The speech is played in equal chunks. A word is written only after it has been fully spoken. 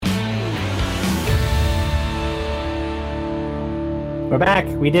We're back.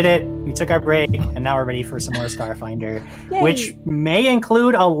 We did it. We took our break, and now we're ready for some more Starfinder, Yay. which may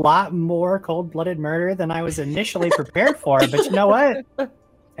include a lot more cold-blooded murder than I was initially prepared for. But you know what?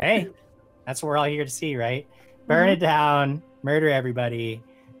 Hey, that's what we're all here to see, right? Burn it down, murder everybody.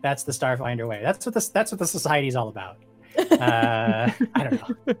 That's the Starfinder way. That's what the society's all about. I don't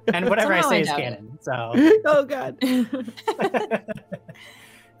know. And whatever Somehow I say I is doubt canon. So Oh God.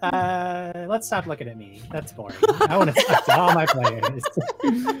 let's stop looking at me. That's boring. I want to talk to all my players.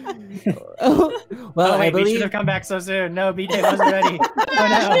 Well, Oh, wait, I we should believe have come back so soon. No, BJ wasn't ready.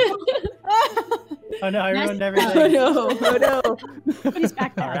 Oh no, I ruined everything. Oh no. Oh no. He's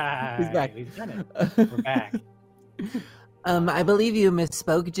back All now. right, He's back. We've done it. We're back. I believe you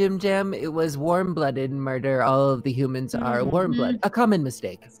misspoke, Jim Jam. It was warm-blooded murder. All of the humans are warm-blooded. A common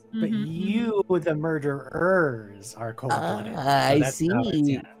mistake. But you, the murderers, are cold-blooded. I that's how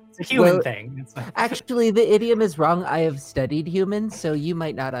see. it's a human Well, thing. It's like, Actually, the idiom is wrong. I have studied humans, so you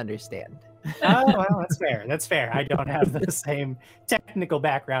might not understand. oh, well, that's fair. That's fair. I don't have the same technical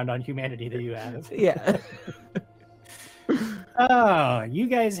background on humanity that you have. Yeah. Oh, you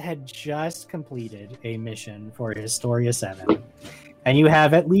guys had just completed a mission for Historia 7, and you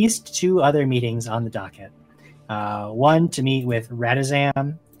have at least 2 other meetings on the docket. One to meet with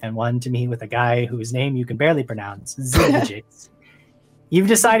Radazam, and one to meet with a guy whose name you can barely pronounce, Zigajix. You've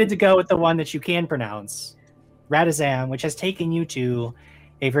decided to go with the one that you can pronounce, Radazam, which has taken you to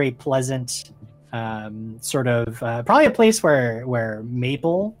a very pleasant sort of probably a place where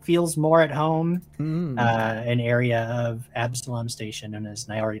Maple feels more at home, an area of Absalom Station known as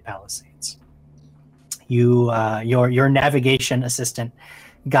Niori Palisades. Your navigation assistant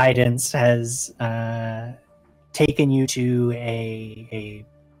guidance has taken you to a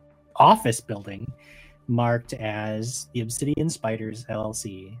office building marked as the Obsidian Spiders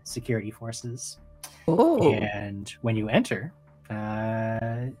LLC Security Forces. Oh. And when you enter,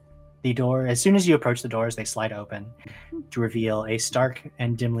 the door, as soon as you approach the doors, they slide open to reveal a stark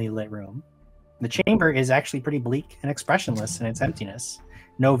and dimly lit room. The chamber is actually pretty bleak and expressionless in its emptiness.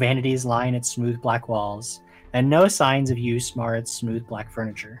 No vanities line its smooth black walls, and no signs of use mar its smooth black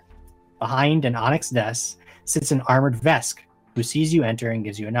furniture. Behind an onyx desk sits an armored Vesk, who sees you enter and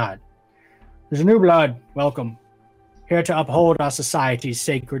gives you a nod. There's a new blood. Welcome. Here to uphold our society's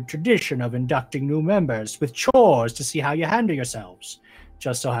sacred tradition of inducting new members with chores to see how you handle yourselves.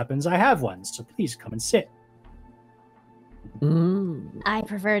 Just so happens I have one, so please come and sit. I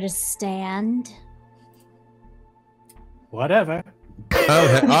prefer to stand. Whatever.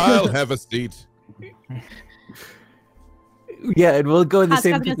 I'll have a seat. Yeah, and we'll go in the Husk,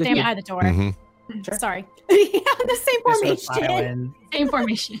 same I'm gonna stand position. behind the door. Mhm. Sure. Sorry. Yeah, the same Just sort of file formation. in. Same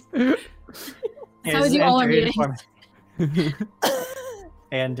formation. As How do all our enter in meetings?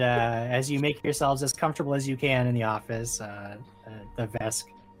 And as you make yourselves as comfortable as you can in the office, the Vesk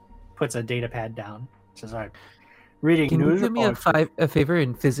puts a data pad down. Says, "All right, reading Can you news do me reports." a favor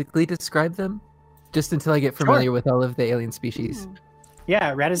and physically describe them? Just until I get familiar with all of the alien species.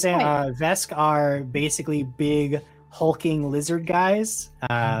 Yeah, Radazan, Vesk are basically big, hulking lizard guys.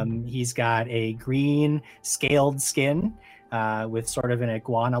 He's got a green, scaled skin with sort of an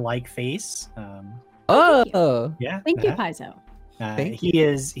iguana-like face. Oh! Yeah. Thank you, Paizo. Thank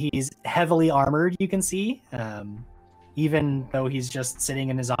He's heavily armored, you can see. Even though he's just sitting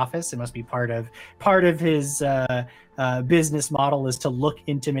in his office, it must be part of his business model is to look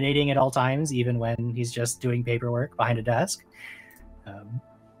intimidating at all times, even when he's just doing paperwork behind a desk.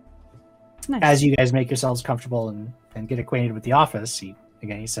 Nice. As you guys make yourselves comfortable and get acquainted with the office, he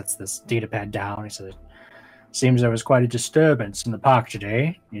sets this data pad down. He says, "Seems there was quite a disturbance in the park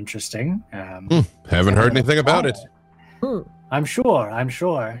today. Interesting. Haven't heard anything about it. I'm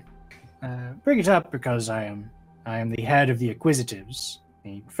sure. Bring it up because I am the head of the Acquisitives,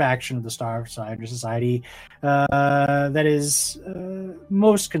 a faction of the Starfinder Society that is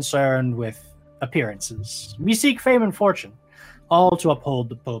most concerned with appearances. We seek fame and fortune, all to uphold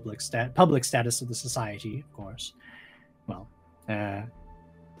the public status of the society, of course. Well,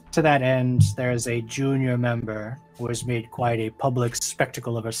 to that end, there is a junior member who has made quite a public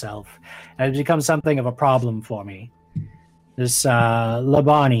spectacle of herself, and has become something of a problem for me. This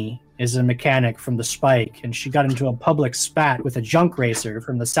Labani is a mechanic from the Spike, and she got into a public spat with a junk racer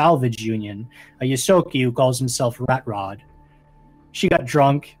from the Salvage Union, a Yosoki who calls himself Rat Rod. She got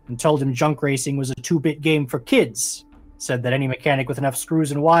drunk and told him junk racing was a 2-bit game for kids, said that any mechanic with enough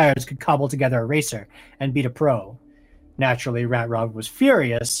screws and wires could cobble together a racer and beat a pro. Naturally, Rat Rod was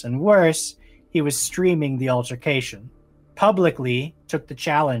furious, and worse, he was streaming the altercation. Publicly took the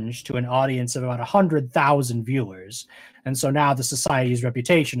challenge to an audience of about 100,000 viewers, and so now the society's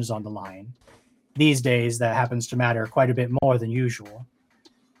reputation is on the line. these days, that happens to matter quite a bit more than usual.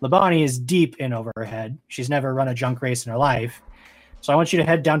 Labani is deep in over her head. She's never run a junk race in her life. So I want you to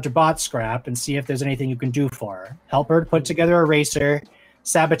head down to Bot Scrap and see if there's anything you can do for her. Help her put together a racer,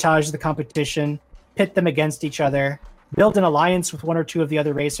 sabotage the competition, pit them against each other, build an alliance with one or two of the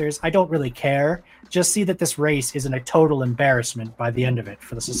other racers. I don't really care. Just see that this race isn't a total embarrassment by the end of it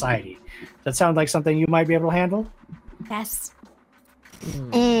for the society. Does that sound like something you might be able to handle? Yes.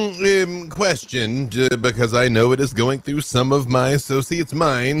 Question, because I know it is going through some of my associates'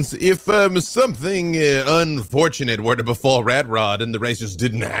 minds. If something unfortunate were to befall Rat Rod and the race just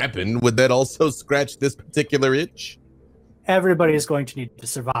didn't happen, would that also scratch this particular itch? Everybody is going to need to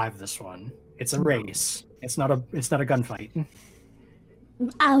survive this one. It's a race. It's not a gunfight.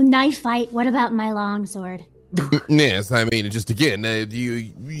 Oh, knife fight. What about my longsword? Yes, I mean, just again,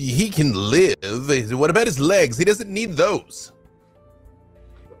 he can live. What about his legs? He doesn't need those.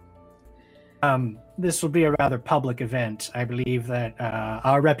 This will be a rather public event. I believe that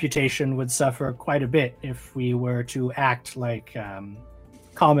our reputation would suffer quite a bit if we were to act like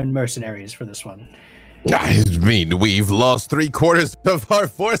common mercenaries for this one. I mean, we've lost 3/4 of our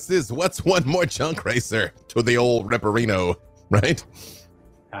forces. What's one more junk racer to the old Reparino, right?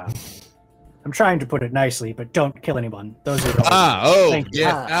 I'm trying to put it nicely, but don't kill anyone. Those are Thank you.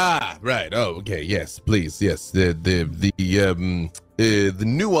 yeah, right. Oh, okay, yes, please, yes. The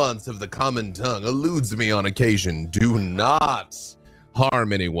nuance of the common tongue eludes me on occasion. Do not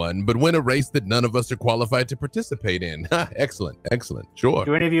harm anyone, but win a race that none of us are qualified to participate in. Excellent, sure.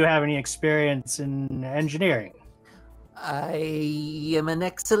 Do any of you have any experience in engineering? I am an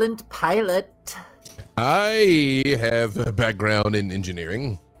excellent pilot. I have a background in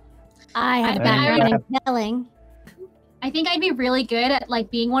engineering. I have a background in killing. I think I'd be really good at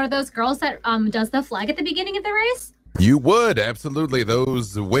like being one of those girls that does the flag at the beginning of the race. You would, absolutely.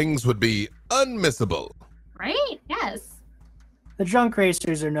 Those wings would be unmissable. Right? Yes. The junk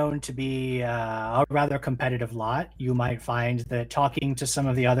racers are known to be a rather competitive lot. You might find that talking to some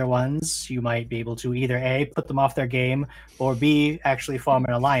of the other ones, you might be able to either A, put them off their game, or B, actually form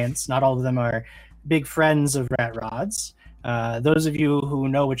an alliance. Not all of them are big friends of Rat Rod's. Those of you who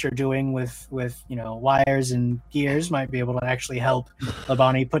know what you're doing with wires and gears might be able to actually help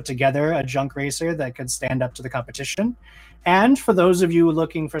Labani put together a junk racer that could stand up to the competition. And for those of you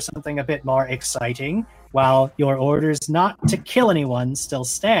looking for something a bit more exciting, while your orders not to kill anyone still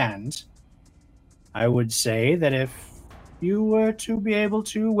stand, I would say that if you were to be able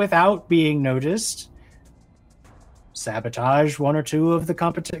to, without being noticed, sabotage one or two of the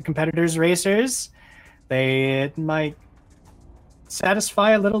competitors' racers, it might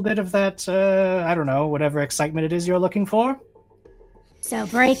satisfy a little bit of that, I don't know, whatever excitement it is you're looking for. So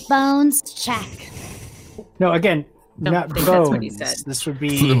break bones, check. No, again, Don't not think bones. that's what he said. This would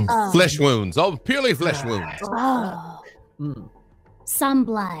be Flesh wounds, all purely flesh wounds. Oh, some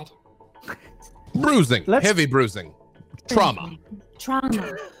blood. Bruising, Let's- heavy bruising, trauma.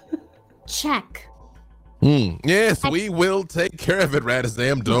 Trauma. Check. Yes, we will take care of it,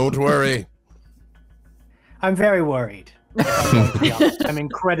 Radazam. Don't worry. I'm very worried. If I'm going to be honest. I'm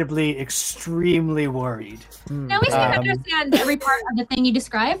incredibly, extremely worried. Now we seem to understand every part of the thing you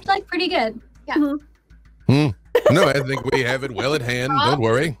described, like pretty good. Yeah. No, I think we have it well at hand. Don't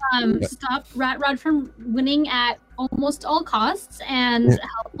worry. Stop Rat Rod from winning at almost all costs and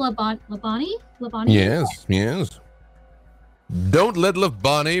help Labani? Yes. Don't let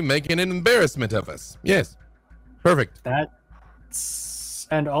Labani make an embarrassment of us. Yes. Perfect.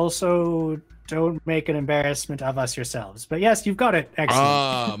 And also, don't make an embarrassment of us yourselves. But yes, you've got it.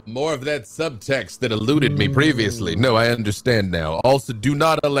 Excellent. More of that subtext that eluded me previously. No, I understand now. Also, do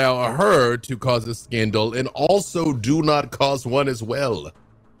not allow her to cause a scandal, and also do not cause one as well.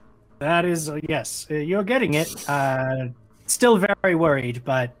 That is, yes, you're getting it. Still very worried,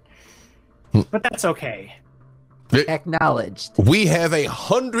 but that's okay. Acknowledged. We have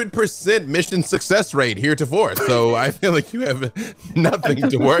 100% mission success rate heretofore, so I feel like you have nothing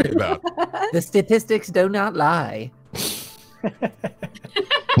to worry about. The statistics do not lie.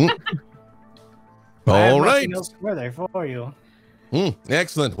 All right. Nothing else to wear there for you.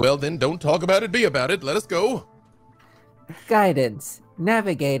 Excellent. Well, then, don't talk about it, be about it. Let us go. Guidance.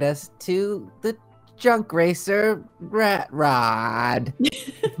 Navigate us to the junk racer Rat Rod.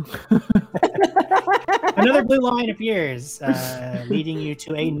 Another blue line appears, leading you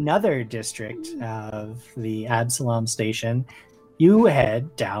to another district of the Absalom station. You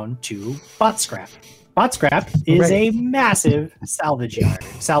head down to Bot Scrap. Bot Scrap is a massive salvage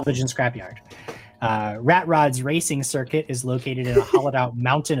and scrap yard. Rat Rod's racing circuit is located in a hollowed-out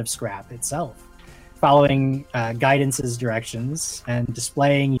mountain of scrap itself. Following Guidance's directions and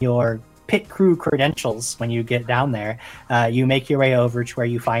displaying your pit crew credentials when you get down there. You make your way over to where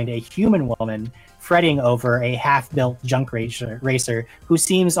you find a human woman fretting over a half-built junk racer who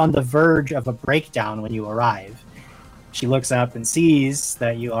seems on the verge of a breakdown when you arrive. She looks up and sees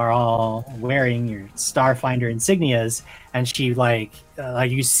that you are all wearing your Starfinder insignias, and she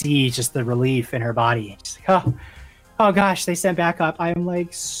you see just the relief in her body. She's like, oh gosh, they sent back up. I'm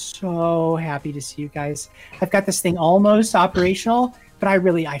like so happy to see you guys. I've got this thing almost operational, but I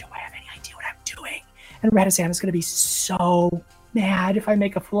don't have any idea what I'm doing. And Radazan is going to be so mad if I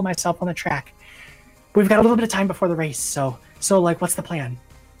make a fool of myself on the track. We've got a little bit of time before the race, so what's the plan?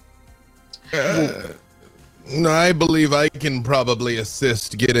 I believe I can probably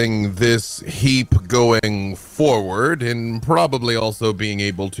assist getting this heap going forward, and probably also being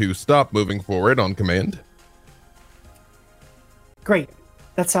able to stop moving forward on command. Great.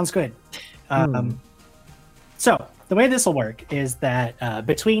 That sounds good. So the way this will work is that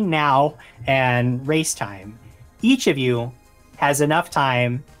between now and race time, each of you has enough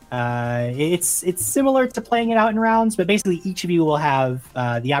time. It's similar to playing it out in rounds, but basically each of you will have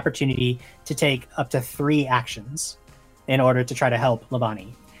the opportunity to take up to 3 actions in order to try to help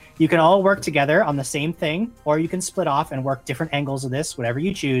Labani. You can all work together on the same thing, or you can split off and work different angles of this, whatever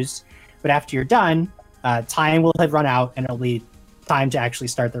you choose. But after you're done, time will have run out and it'll be time to actually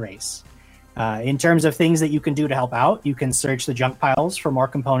start the race. In terms of things that you can do to help out, you can search the junk piles for more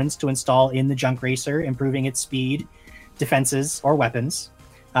components to install in the junk racer, improving its speed, defenses, or weapons.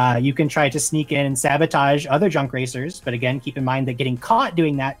 You can try to sneak in and sabotage other junk racers, but again, keep in mind that getting caught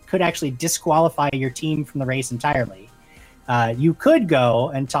doing that could actually disqualify your team from the race entirely. You could go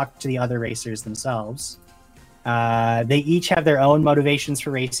and talk to the other racers themselves. They each have their own motivations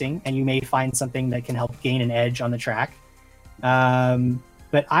for racing, and you may find something that can help gain an edge on the track.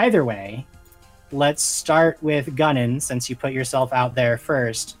 But either way, let's start with Gunnan, since you put yourself out there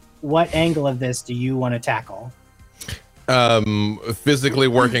first. What angle of this do you want to tackle? Physically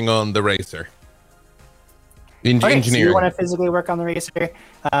working on the racer. Engineering. So you want to physically work on the racer?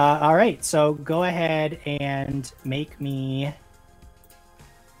 All right, so go ahead and make me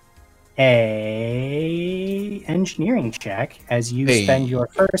a engineering check as you spend your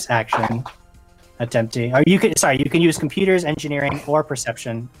first action attempting. Or you can use computers, engineering, or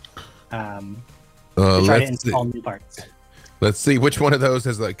perception to try to install new parts. Let's see which one of those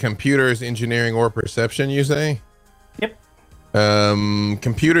has computers, engineering, or perception. You say? Yep.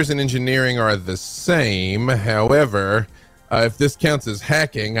 Computers and engineering are the same. However, if this counts as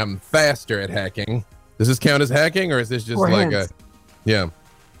hacking, I'm faster at hacking. Does this count as hacking, or is this just yeah?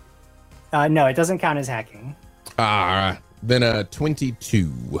 No, it doesn't count as hacking. Then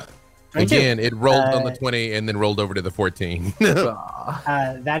 22. Again, it rolled on the 20 and then rolled over to the 14.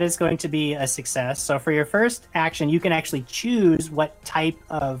 That is going to be a success. So for your first action, you can actually choose what type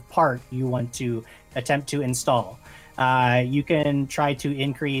of part you want to attempt to install. You can try to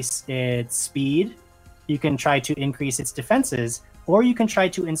increase its speed, you can try to increase its defenses, or you can try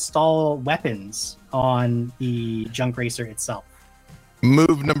to install weapons on the junk racer itself.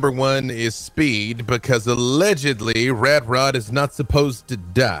 Move number 1 is speed, because allegedly Rat Rod is not supposed to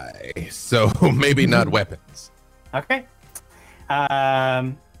die, so maybe not weapons. Okay.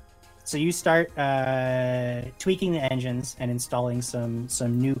 So you start tweaking the engines and installing some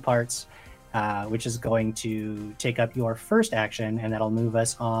new parts, which is going to take up your first action, and that'll move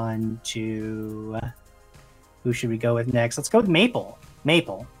us on to who should we go with next? Let's go with Maple.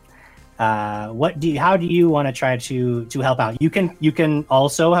 Maple. How do you want to try to help out? You can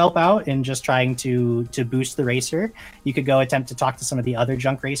also help out in just trying to boost the racer. You could go attempt to talk to some of the other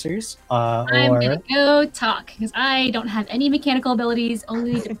junk racers. I'm gonna go talk because I don't have any mechanical abilities,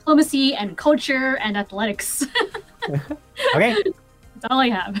 only diplomacy and culture and athletics. Okay, that's all I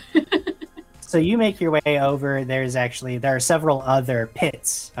have. So you make your way over. There are several other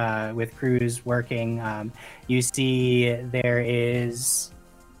pits with crews working. You see there is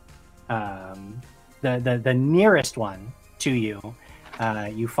the nearest one to you.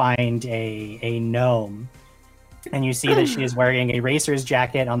 You find a gnome, and you see that she is wearing a racer's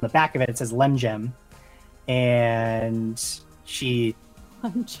jacket. On the back of it, it says Lemgem, and she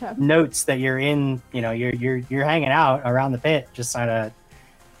notes that you're in. You're hanging out around the pit. Just sort of,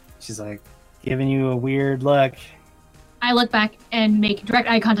 she's like giving you a weird look. I look back and make direct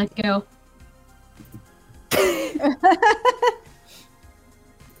eye contact. Go.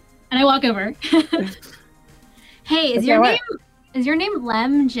 And I walk over. Hey, is your name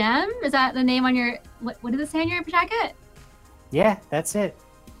Lem Gem? Is that the name on your what does it say on your jacket? Yeah, that's it.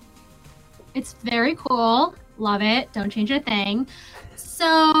 It's very cool. Love it. Don't change a thing.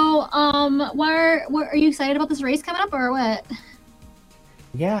 So, are you excited about this race coming up or what?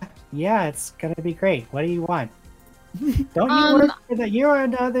 Yeah, Yeah, it's gonna be great. What do you want? Don't you work for the? You're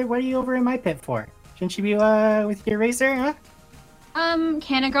another. What are you over in my pit for? Shouldn't you be with your racer, huh?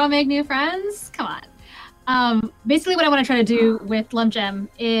 Can a girl make new friends? Come on. Basically, what I want to try to do with Lum Gem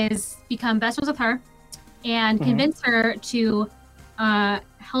is become best friends with her, and convince her to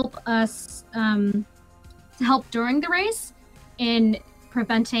help us to help during the race in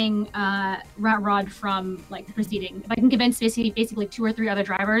preventing Rat Rod from like proceeding. If I can convince basically 2 or 3 other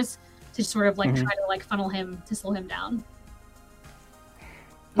drivers to sort of like try to like funnel him to slow him down.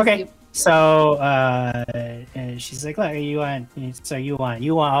 Okay. So she's like, look, you want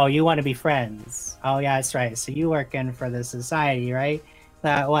to be friends. Oh yeah, that's right. So you working for the society, right?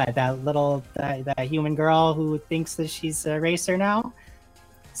 That human girl who thinks that she's a racer now.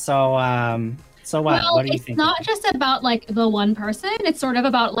 So what? Well, What do you it's think? not just about like the one person. It's sort of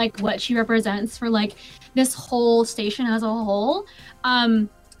about like what she represents for like this whole station as a whole. Can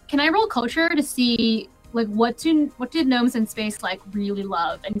I roll culture to see like what did gnomes in space like really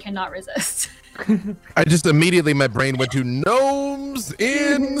love and cannot resist? I just immediately, my brain went to gnomes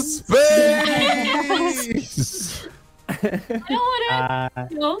in space. I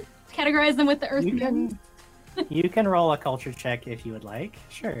don't want to categorize them with the earth. You can roll a culture check if you would like.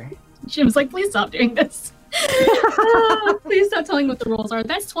 Sure. Jim's like, please stop doing this. Please stop telling what the rules are.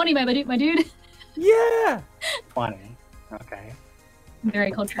 That's 20, my dude. Yeah. 20. Okay.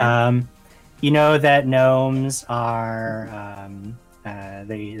 Very cultural. You know that gnomes are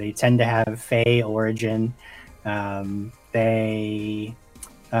they tend to have Fey origin. I don't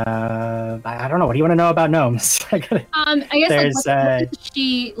know. What do you want to know about gnomes? I guess there's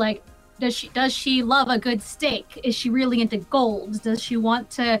does she love a good steak? Is she really into gold? Does she want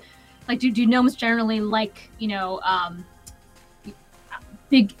to like do gnomes generally like,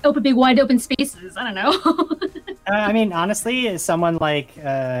 big wide open spaces? I don't know. I mean, honestly, someone like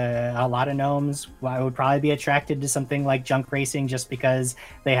a lot of gnomes would probably be attracted to something like junk racing just because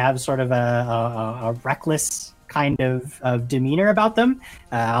they have sort of a reckless kind of demeanor about them.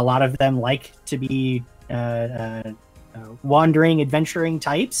 A lot of them like to be wandering, adventuring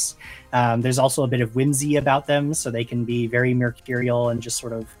types. There's also a bit of whimsy about them, so they can be very mercurial and just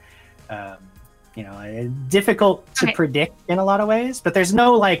sort of difficult to predict in a lot of ways, but there's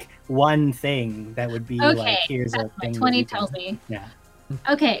no like one thing that would be like here's a thing. 20 tells me. Yeah.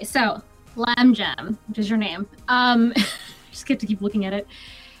 Okay, so Lam Gem, which is your name. Just get to keep looking at it.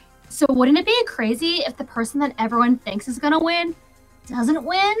 So wouldn't it be crazy if the person that everyone thinks is gonna win doesn't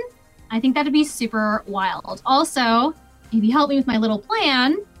win? I think that'd be super wild. Also, if you help me with my little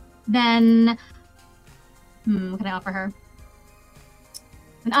plan, then what can I offer her?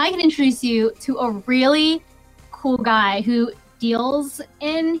 And I can introduce you to a really cool guy who deals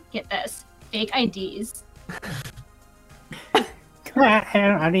in, get this, fake IDs.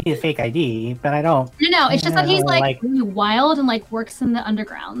 I need a fake ID, but I don't. No, it's just that he's like really wild and like works in the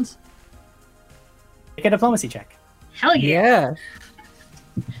underground. Make a diplomacy check. Hell yeah.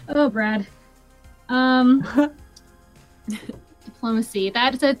 Oh, Brad. Diplomacy.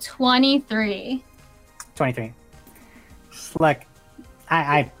 That's a 23. 23. Look,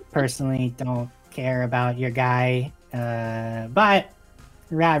 I personally don't care about your guy, but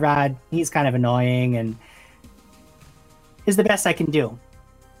Rod, he's kind of annoying and is the best I can do.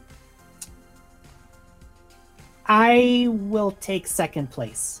 I will take second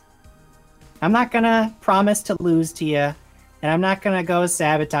place. I'm not gonna promise to lose to you, and I'm not gonna go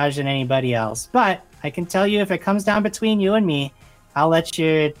sabotaging anybody else. But I can tell you, if it comes down between you and me, I'll let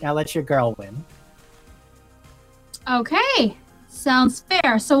your girl win. Okay, sounds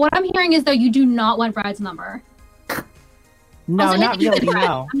fair. So what I'm hearing is though you do not want Brad's number. No, Also, not really.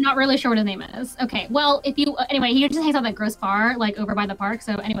 No. I'm not really sure what his name is. Okay, well, if you anyway, he just hangs out at that gross bar like over by the park.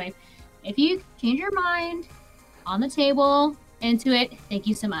 So anyway, if you change your mind on the table, into it, thank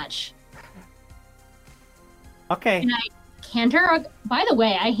you so much. Okay. And I hand her, by the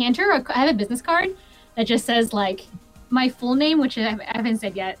way, I have a business card that just says like my full name, which I haven't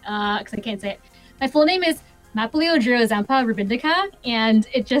said yet, because I can't say it. My full name is Maplio Jiro Zampa Rubindica, and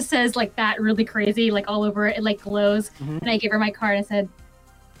it just says like that really crazy, like all over it, like glows. Mm-hmm. And I gave her my card and I said,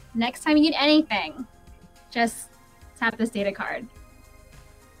 next time you need anything, just tap this data card.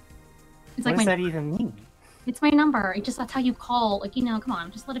 It's What like does that even mean? It's my number. That's how you call. Like, come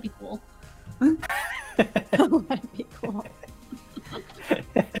on, just let it be cool. That'd be cool.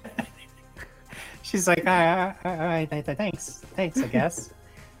 She's like, all right, thanks, I guess.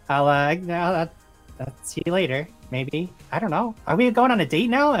 I'll see you later. Maybe. I don't know. Are we going on a date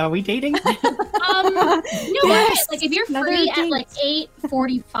now? Are we dating? You know what? Like, if you're Another free date. at like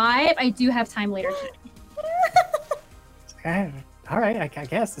 8:45, I do have time later today. All right, I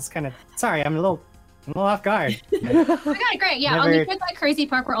guess it's kind of sorry. I'm a little off guard. Okay, great. Yeah, I'll Never- meet you at that crazy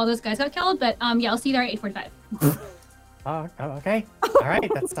park where all those guys got killed. But yeah, I'll see you there at 8:45. Oh, okay. All right,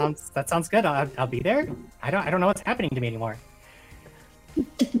 that sounds good. I'll be there. I don't know what's happening to me anymore.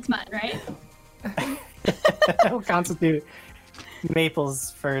 It's mud, right? That will constitute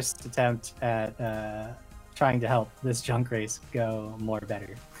Maple's first attempt at trying to help this junk race go more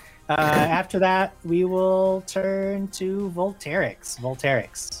better. After that, we will turn to Volterix.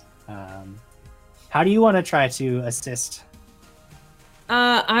 Volterix, how do you want to try to assist?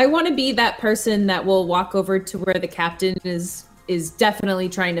 I want to be that person that will walk over to where the captain is definitely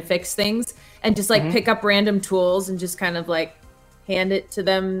trying to fix things and just like pick up random tools and just kind of like hand it to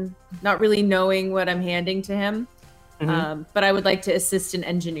them, not really knowing what I'm handing to him. But I would like to assist in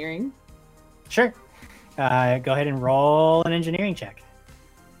engineering. Sure. Go ahead and roll an engineering check.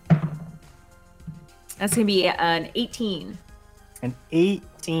 That's going to be an 18. An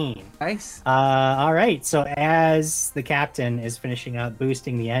 18. Nice. All right. So as the captain is finishing up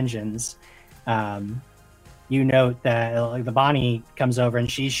boosting the engines, you note that the Bonnie comes over and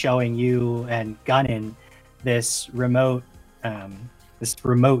she's showing you and Gunnan this remote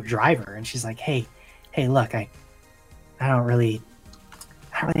driver, and she's like, "Hey, look, I don't really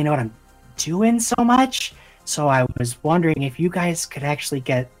know what I'm doing so much. So I was wondering if you guys could actually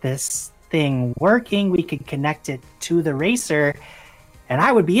get this thing working. We could connect it to the racer, and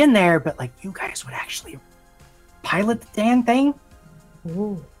I would be in there, but like you guys would actually pilot the damn thing."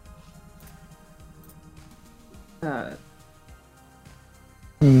 Ooh.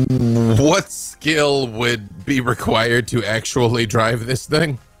 What skill would be required to actually drive this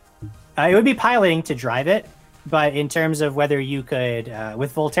thing? It would be piloting to drive it, but in terms of whether you could,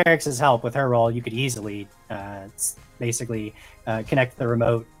 with Volterix's help, with her role, you could easily basically connect the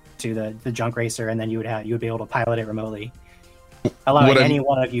remote to the junk racer, and then you would be able to pilot it remotely, allowing any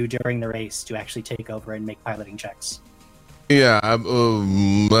one of you during the race to actually take over and make piloting checks. Yeah, I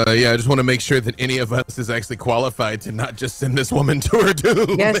just want to make sure that any of us is actually qualified to not just send this woman to her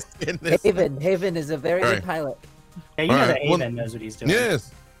doom. Yes, in this. Haven is a very good pilot. Yeah, you know that Haven knows what he's doing.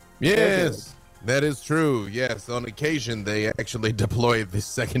 Yes, that is true. Yes, on occasion they actually deploy the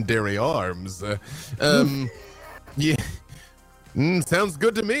secondary arms. Yeah, sounds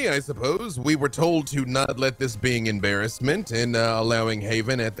good to me. I suppose we were told to not let this being embarrassment, and allowing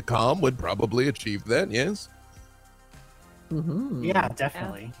Haven at the comm would probably achieve that. Yes. Mm-hmm. Yeah,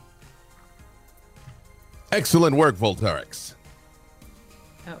 definitely. Excellent work, Volterix.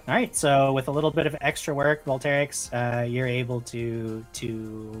 All right, so with a little bit of extra work, Volterix, you're able to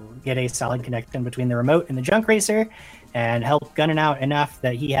get a solid connection between the remote and the junk racer, and help Gunnan out enough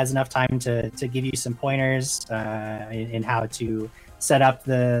that he has enough time to give you some pointers in how to set up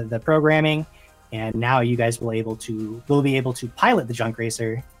the programming, and now you guys will be able to pilot the junk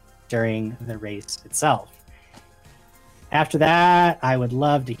racer during the race itself. After that, I would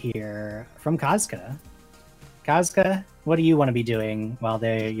love to hear from Kazka. Kazka, what do you want to be doing while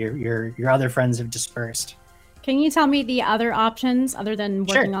your other friends have dispersed? Can you tell me the other options other than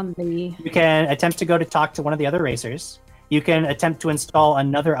working Sure. on the... You can attempt to go to talk to one of the other racers. You can attempt to install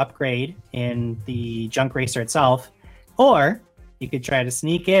another upgrade in the junk racer itself, or you could try to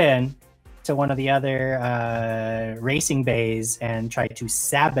sneak in to one of the other racing bays and try to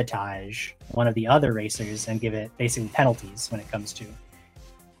sabotage one of the other racers and give it basically penalties when it comes to.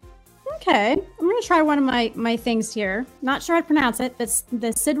 Okay, I'm going to try one of my things here. Not sure how to pronounce it, but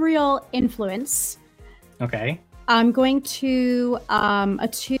the Sidereal Influence. Okay. I'm going to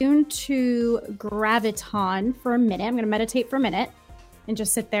attune to Graviton for a minute. I'm going to meditate for a minute and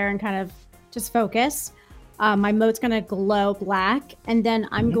just sit there and kind of just focus. My mode's going to glow black, and then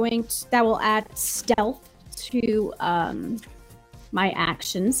I'm going to, that will add stealth to my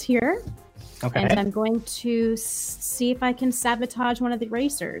actions here. Okay. And I'm going to see if I can sabotage one of the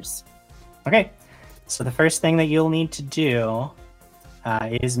racers. Okay. So the first thing that you'll need to do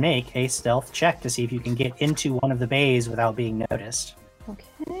is make a stealth check to see if you can get into one of the bays without being noticed.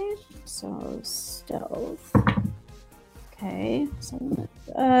 Okay, so stealth. Okay, so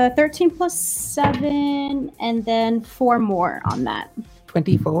 13 plus 7, and then 4 more on that.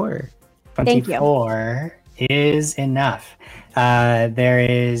 24. Thank you. 24 is enough.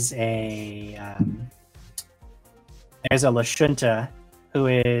 There's a Lashunta who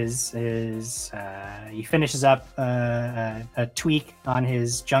he finishes up a tweak on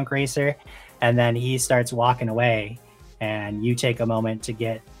his junk racer, and then he starts walking away, and you take a moment to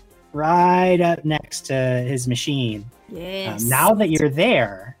get right up next to his machine. Yes. Now that you're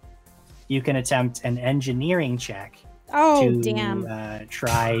there, you can attempt an engineering check Oh, to damn.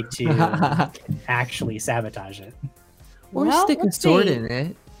 try to actually sabotage it. Or Well, stick a let's sword see. in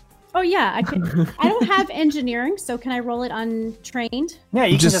it. Oh yeah, I can. I don't have engineering, so can I roll it untrained? Yeah,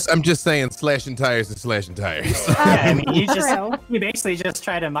 you can just. I'm just saying, slashing tires and slashing tires. Yeah, I mean, you True. basically just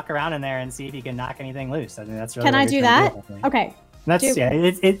try to muck around in there and see if you can knock anything loose. I mean, that's really. Can what I you're do trying that? to do, I think. Okay. That's Do- yeah.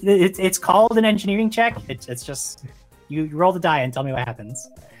 It's called an engineering check. It's just you roll the die and tell me what happens.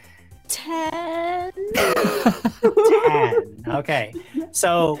 10. 10. Okay.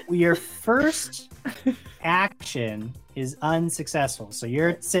 So your first action is unsuccessful. So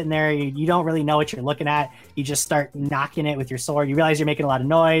you're sitting there, you don't really know what you're looking at. You just start knocking it with your sword. You realize you're making a lot of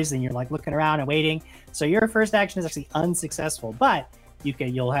noise and you're like looking around and waiting. So your first action is actually unsuccessful, but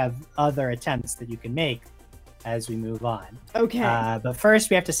you'll have other attempts that you can make as we move on. Okay. But first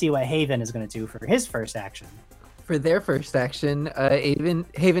we have to see what Haven is going to do for his first action. For their first action,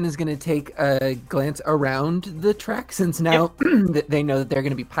 Haven is going to take a glance around the track since now they know that they're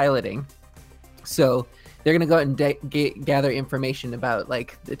going to be piloting. So they're going to go out and gather information about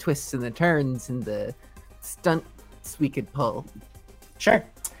like the twists and the turns and the stunts we could pull. Sure.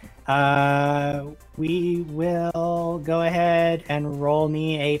 We will go ahead and roll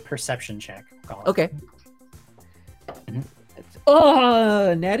me a perception check. Call it. Okay. Mhm.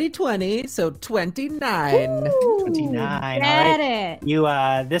 Oh, natty 20, so 29. Ooh, 29, all Get right. it. You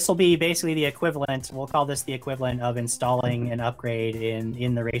this will be basically the equivalent. We'll call this the equivalent of installing an upgrade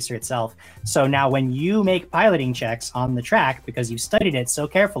in the racer itself. So now when you make piloting checks on the track, because you've studied it so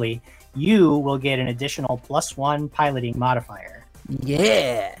carefully, you will get an additional +1 piloting modifier.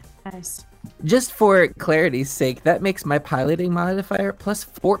 Yeah. Nice. Just for clarity's sake, that makes my piloting modifier plus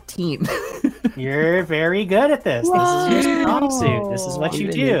 14. You're very good at this. This is your strong suit. This is what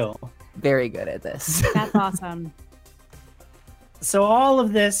you do. Very good at this. That's awesome. So all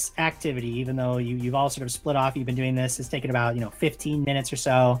of this activity, even though you've all sort of split off, you've been doing this, it's taken about 15 minutes or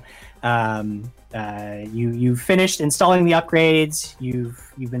so. You've finished installing the upgrades.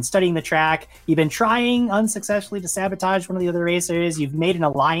 You've been studying the track. You've been trying unsuccessfully to sabotage one of the other racers. You've made an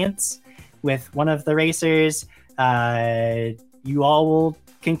alliance with one of the racers. You all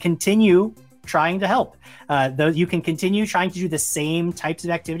can continue trying to help. Though you can continue trying to do the same types of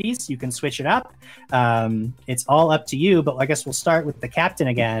activities. You can switch it up. It's all up to you, but I guess we'll start with the captain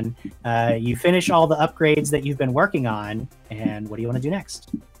again. You finish all the upgrades that you've been working on, and what do you want to do next?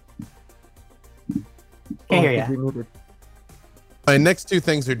 Can't hear you. My next two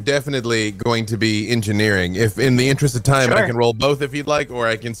things are definitely going to be engineering. If in the interest of time, I Sure. can roll both if you'd like, or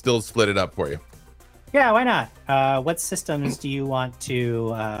I can still split it up for you. Yeah, why not? What systems do you want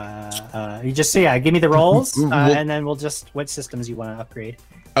to? You just give me the rolls, and then what systems you want to upgrade.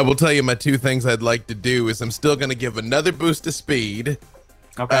 I will tell you my two things I'd like to do is I'm still going to give another boost to speed.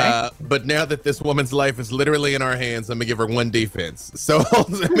 Okay. But now that this woman's life is literally in our hands, I'm going to give her 1 defense. So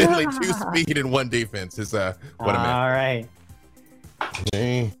ultimately 2 speed and 1 defense is what I meant. All right.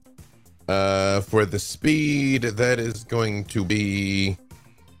 Okay. For the speed, that is going to be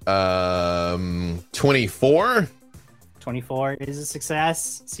 24. 24 is a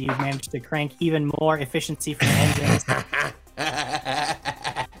success. So you've managed to crank even more efficiency from the engines.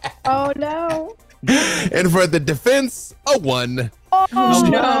 Oh no. And for the defense, a 1. Oh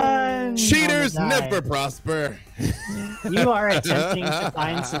no. Cheaters On the die. never prosper. You are attempting to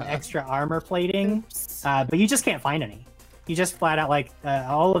find some extra armor plating, but you just can't find any. You just flat out,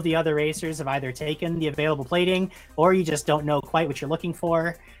 all of the other racers have either taken the available plating, or you just don't know quite what you're looking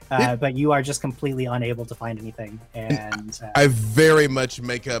for, but you are just completely unable to find anything. And I very much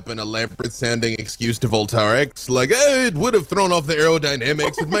make up an elaborate sounding excuse to Voltarix, like, it would have thrown off the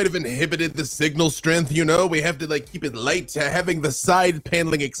aerodynamics. It might have inhibited the signal strength, We have to keep it light. Having the side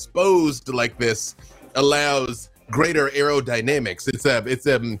paneling exposed like this allows greater aerodynamics. It's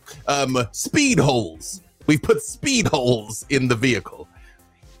speed holes. We've put speed holes in the vehicle.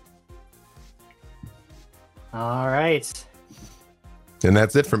 all right, And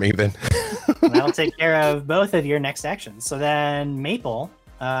that's it for me then. that'll take care of both of your next actions. So then, Maple,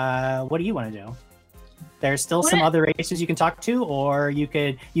 what do you want to do? There's still some other racers you can talk to, or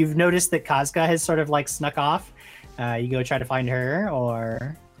you've noticed that Kazka has sort of snuck off. You go try to find her,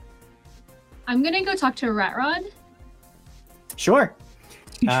 or I'm gonna go talk to Ratrod sure.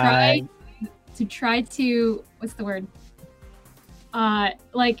 to try to what's the word?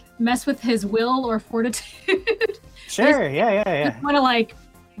 Mess with his will or fortitude. Sure, yeah. I want to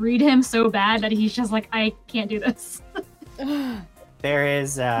read him so bad that he's just I can't do this. There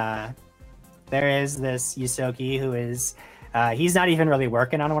is this Yusoki who is he's not even really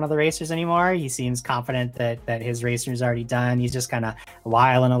working on one of the racers anymore. He seems confident that his racer is already done. He's just kind of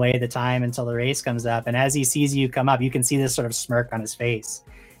whiling away the time until the race comes up. And as he sees you come up, you can see this sort of smirk on his face.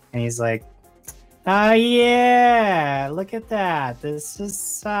 And he's like, Oh yeah, look at that. The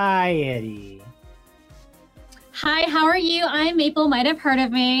society. Hi, how are you? I'm Maple. Might have heard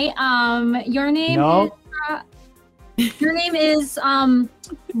of me. Your name Nope. your name is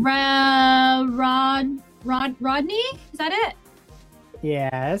Rodney? Is that it? Yeah,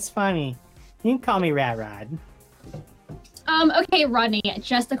 that's funny. You can call me Rat Rod. Okay, Rodney,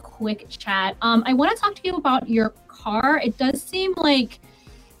 just a quick chat. I want to talk to you about your car. It does seem like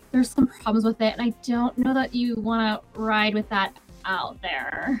there's some problems with it, and I don't know that you want to ride with that out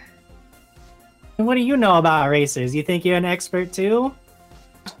there. And what do you know about racers? You think you're an expert too?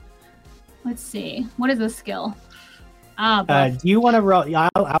 Let's see. What is this skill? Do you want to roll?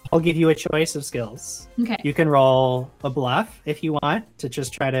 I'll give you a choice of skills. Okay. You can roll a bluff if you want to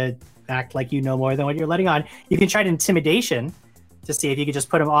just try to act like you know more than what you're letting on. You can try intimidation to see if you could just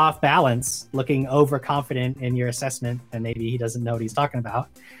put him off balance, looking overconfident in your assessment, and maybe he doesn't know what he's talking about.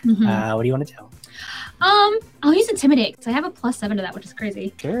 Mhm. What do you want to do? I'll use intimidate because I have a +7 to that, which is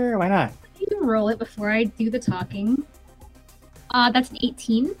crazy. Sure, why not? You can roll it before I do the talking. That's an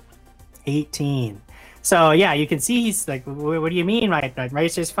 18. 18. So yeah, you can see he's like, what do you mean? My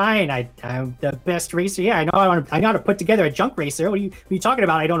racer's fine. I'm the best racer. Yeah, I know. I know how to put together a junk racer. What are you talking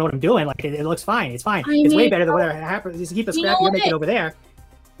about? I don't know what I'm doing. Like it looks fine. It's fine. It's way better than whatever happened. Just keep a scrap you're making over there.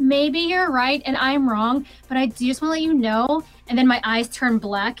 Maybe you're right and I'm wrong, but I do just want to let you know. And then my eyes turn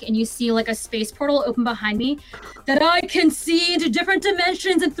black and you see like a space portal open behind me that I can see into different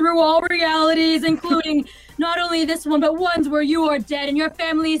dimensions and through all realities, including not only this one, but ones where you are dead and your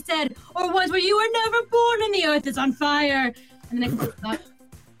family is dead, or ones where you were never born and the earth is on fire. And then it goes up.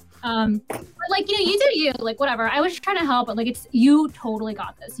 But like, you do you, like whatever. I was just trying to help, but like you totally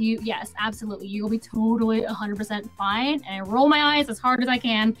got this. Yes, absolutely. You will be totally 100% fine. And I roll my eyes as hard as I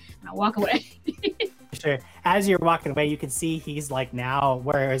can and I walk away. Sure. As you're walking away, you can see he's like now,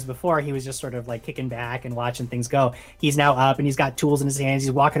 whereas before he was just sort of like kicking back and watching things go. He's now up and he's got tools in his hands.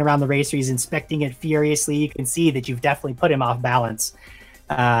 He's walking around the racer. He's inspecting it furiously. You can see that you've definitely put him off balance.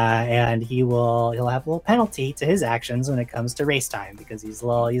 And he'll have a little penalty to his actions when it comes to race time because he's a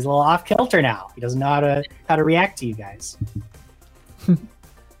little off kilter now. He doesn't know how to react to you guys.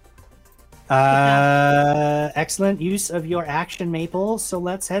 Excellent use of your action, Maple. So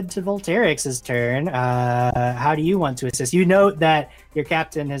let's head to Volterix's turn. How do you want to assist? You note that your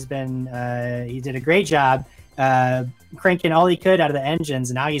captain has been he did a great job cranking all he could out of the engines,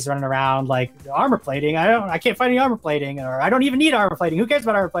 and now he's running around like armor plating. I can't find any armor plating, or I don't even need armor plating. Who cares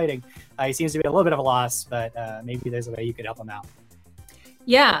about armor plating? He seems to be a little bit of a loss, but maybe there's a way you could help him out.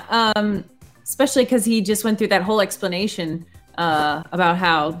 Yeah, especially because he just went through that whole explanation about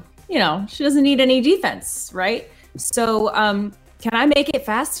how, she doesn't need any defense, right? So can I make it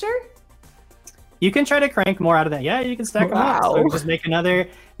faster? You can try to crank more out of that. Yeah, you can stack them up. So just make another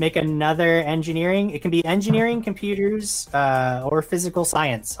engineering. It can be engineering, computers, or physical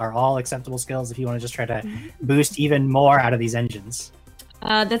science are all acceptable skills if you want to just try to boost even more out of these engines.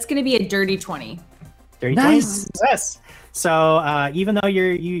 That's going to be a dirty 20. Dirty 20 success. So even though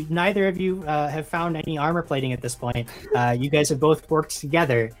you neither of you have found any armor plating at this point, you guys have both worked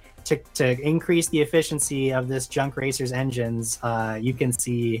together to increase the efficiency of this junk racer's engines. You can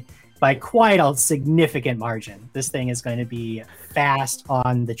see by quite a significant margin, this thing is going to be fast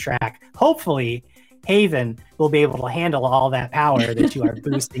on the track. Hopefully, Haven will be able to handle all that power that you are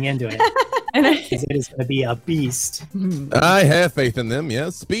boosting into it. Because it is going to be a beast. I have faith in them,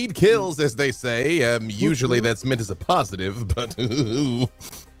 yes. Speed kills, as they say. Usually that's meant as a positive, but... The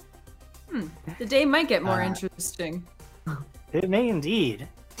day might get more interesting. It may indeed.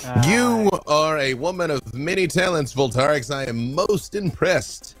 You are a woman of many talents, Voltarix. I am most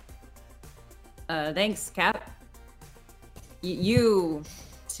impressed. Thanks, Cap. You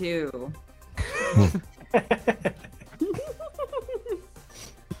too.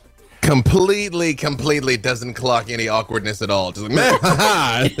 Completely doesn't clock any awkwardness at all. Just like, man,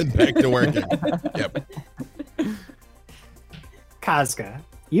 haha, back to working. Yep. Kazka,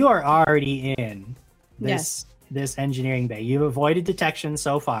 you are already in this engineering bay. You've avoided detection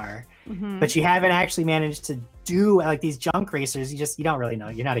so far, but you haven't actually managed to do like these junk racers. You don't really know.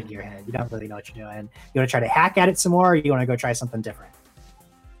 You're not a gearhead. You don't really know what you're doing. You want to try to hack at it some more, or you want to go try something different?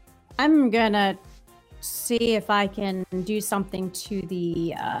 I'm gonna see if I can do something to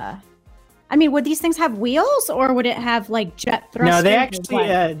the would these things have wheels, or would it have like jet thrusters? No, they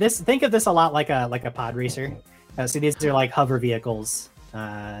actually think of this a lot like a pod racer. So these are like hover vehicles.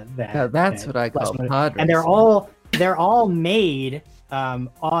 That's what I call pod racing. And they're all made on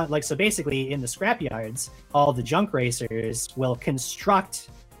so basically in the scrapyards, all the junk racers will construct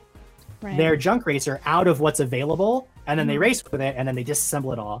their junk racer out of what's available, and then they race with it, and then they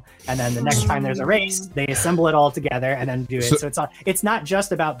disassemble it all, and then the next time there's a race, they assemble it all together and then do it. So it's not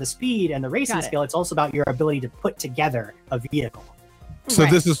just about the speed and the racing skill; it's also about your ability to put together a vehicle. So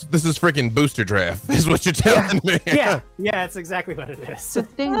this is freaking booster draft, is what you're telling me. Yeah, that's exactly what it is.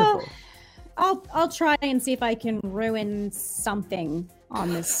 Sustainable. I'll try and see if I can ruin something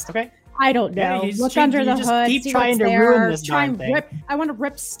on this. Okay. I don't know. Yeah, Look under the hood. Keep see trying what's to there, ruin this try darn and thing. rip. I want to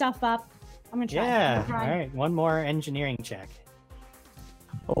rip stuff up. I'm gonna try. Yeah. All right. One more engineering check.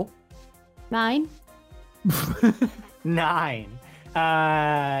 Oh. 9. 9.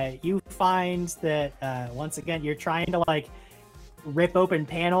 You find that once again you're trying to like rip open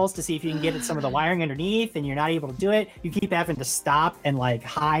panels to see if you can get at some of the wiring underneath, and you're not able to do it. You keep having to stop and like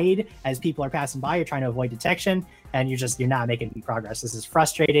hide as people are passing by. You're trying to avoid detection, and you're not making any progress. This is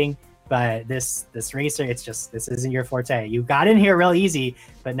frustrating, but this racer, this isn't your forte. You got in here real easy,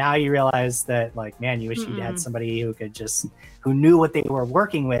 but now you realize that like, man, you wish you had somebody who knew what they were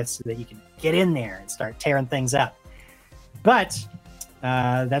working with, so that you could get in there and start tearing things up. But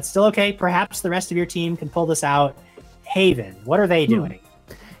that's still okay. Perhaps the rest of your team can pull this out. Haven, what are they doing?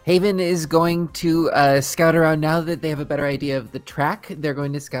 Haven is going to scout around now that they have a better idea of the track. They're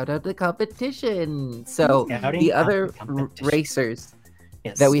going to scout out the competition. So the other racers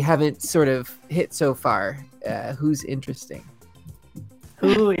that we haven't sort of hit so far, who's interesting?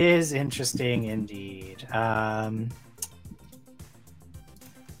 Who is interesting indeed?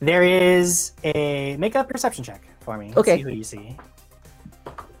 There is make a perception check for me. Okay. See who you see.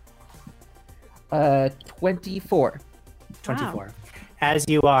 24. 24. Wow. As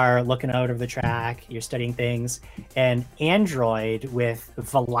you are looking out of the track, you're studying things, an android with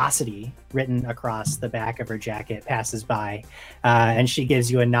velocity written across the back of her jacket passes by, and she gives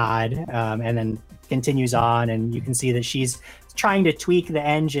you a nod, and then continues on, and you can see that she's trying to tweak the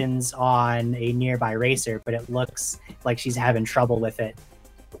engines on a nearby racer, but it looks like she's having trouble with it.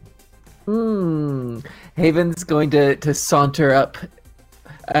 Haven's going to saunter up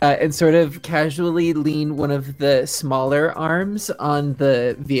and sort of casually lean one of the smaller arms on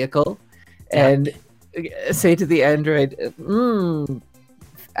the vehicle and say to the android,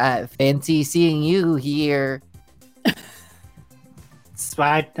 fancy seeing you here.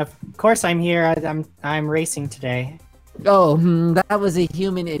 Of course I'm here. I'm racing today. Oh, that was a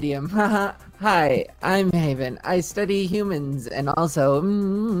human idiom. Hi, I'm Haven. I study humans, and also,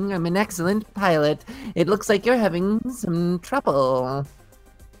 I'm an excellent pilot. It looks like you're having some trouble.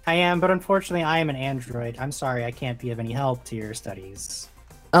 I am, but unfortunately I am an android. I'm sorry, I can't be of any help to your studies.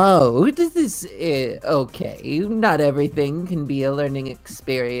 Oh, this is okay. Not everything can be a learning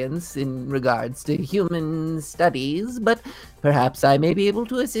experience in regards to human studies, but perhaps I may be able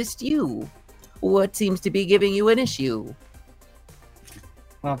to assist you. What seems to be giving you an issue?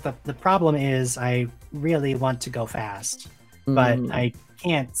 Well, the problem is I really want to go fast, but I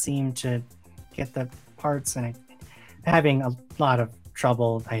can't seem to get the parts, and I'm having a lot of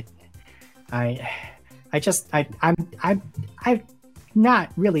trouble. I'm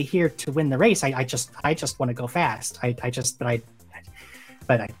not really here to win the race. I just want to go fast. I can't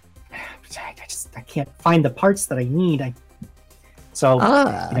find the parts that I need.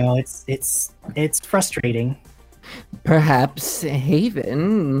 It's frustrating. Perhaps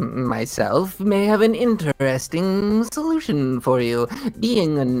Haven, myself, may have an interesting solution for you.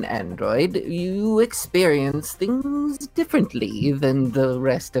 Being an android, you experience things differently than the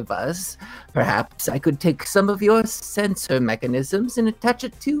rest of us. Perhaps I could take some of your sensor mechanisms and attach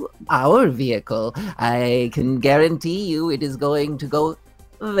it to our vehicle. I can guarantee you it is going to go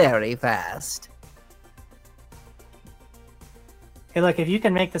very fast. Hey, look, if you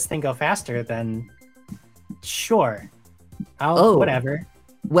can make this thing go faster, then sure. Whatever.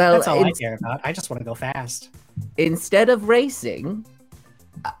 Well, that's all I care about. I just want to go fast. Instead of racing,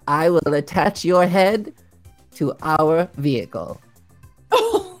 I will attach your head to our vehicle.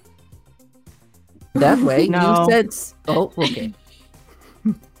 That way, No. you sense. Oh, okay.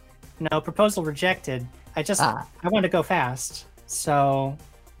 No, proposal rejected. I want to go fast. So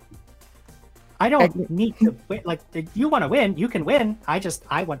I don't need to win. Like, if you want to win, you can win. I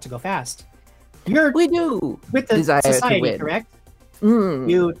want to go fast. We do with the desire society, to win. correct?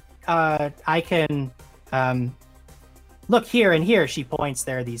 Mm. I can look here and here. She points.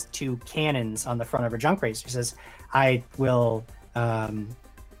 There are these two cannons on the front of her junk racer. She says, "I will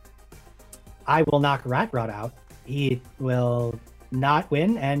knock Rat Rod out. He will not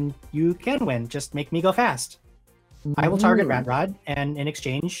win, and you can win. Just make me go fast. I will target Rat Rod, and in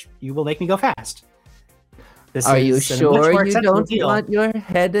exchange, you will make me go fast." Are you is a much sure more you acceptable don't deal. want your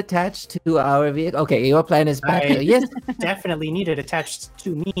head attached to our vehicle? Okay, your plan is back I- here. Yes. Definitely need it attached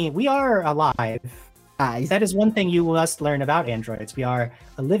to me. We are alive. I That is one thing you must learn about androids. We are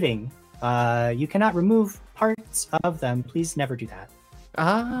a living. You cannot remove parts of them. Please never do that.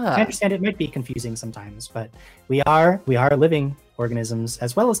 I understand it might be confusing sometimes, but we are living organisms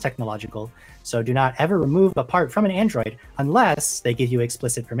as well as technological. So do not ever remove a part from an android unless they give you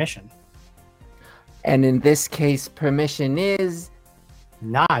explicit permission. And in this case, permission is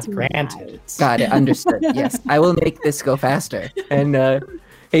Not granted. got it. Understood. Yes, I will make this go faster. And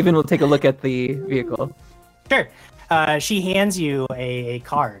Haven will take a look at the vehicle. Sure. She hands you a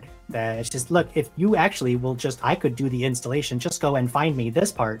card that says, "Look, if you actually will I could do the installation. Just go and find me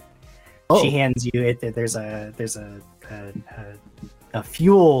this part." Oh. She hands you it. There's a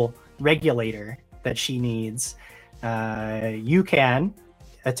fuel regulator that she needs. You can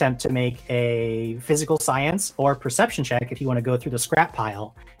attempt to make a physical science or perception check if you want to go through the scrap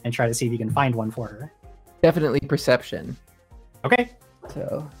pile and try to see if you can find one for her. Definitely perception. Okay.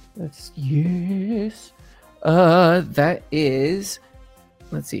 So that's yes. That is.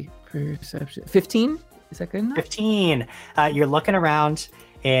 Let's see. Perception. 15. Is that good enough? 15. You're looking around,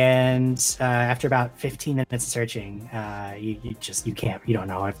 and after about 15 minutes of searching, you can't. You don't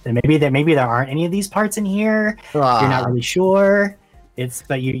know if maybe there aren't any of these parts in here. You're not really sure.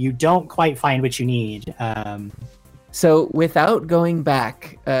 But you don't quite find what you need. So without going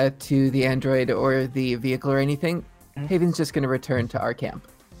back to the android or the vehicle or anything, Haven's just going to return to our camp.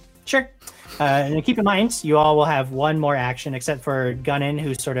 Sure. And keep in mind, you all will have one more action, except for Gunnin,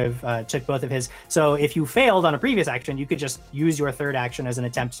 who sort of took both of his. So if you failed on a previous action, you could just use your third action as an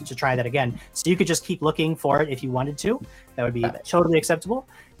attempt to try that again. So you could just keep looking for it if you wanted to. That would be totally acceptable.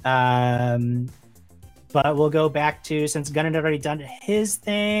 But we'll go back to, since Gunnin had already done his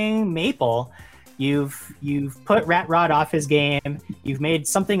thing, Maple, you've put Rat Rod off his game. You've made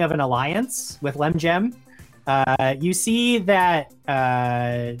something of an alliance with Lemgem. You see that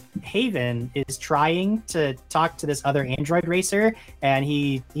Haven is trying to talk to this other android racer, and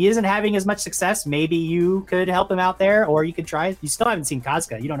he isn't having as much success. Maybe you could help him out there, or you could try. You still haven't seen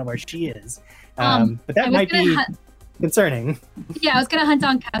Kazka. You don't know where she is. But that might be concerning. Yeah, I was gonna hunt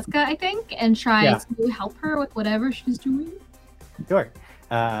down Kazka, I think, and try to help her with whatever she's doing. Sure.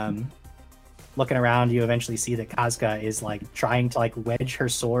 Looking around, you eventually see that Kazka is trying to wedge her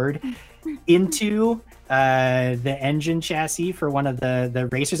sword into the engine chassis for one of the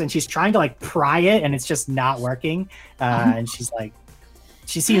racers, and she's trying to pry it, and it's just not working. And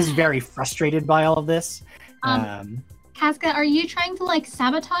she seems very frustrated by all of this. Kazka, are you trying to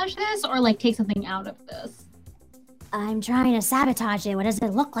sabotage this or take something out of this? I'm trying to sabotage it. What does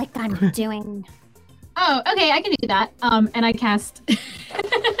it look like I'm doing? Oh, okay, I can do that. And I cast.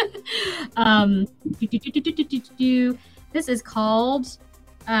 This is called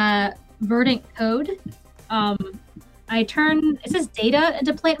Verdant Code. I turn. It says data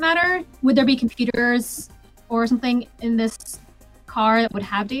into plant matter. Would there be computers or something in this car that would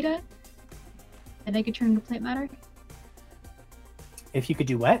have data that I could turn into plant matter? If you could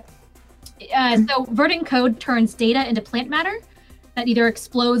do what? So Verdant Code turns data into plant matter that either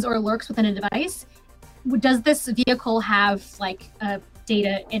explodes or lurks within a device. Does this vehicle have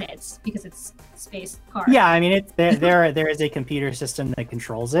data in it because it's a space car? Yeah, I mean there is a computer system that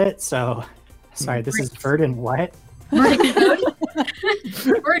controls it. So, sorry, this is Verdant what? Verdant Code.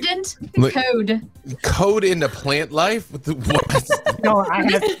 Verdant Code. Code into plant life? What? No, I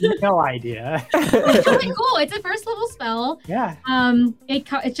have no idea. It's really cool. It's a first level spell. Yeah.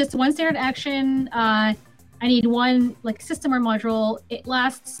 It's just one standard action. I need one system or module. It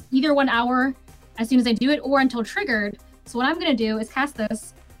lasts either 1 hour as soon as I do it or until triggered. So what I'm going to do is cast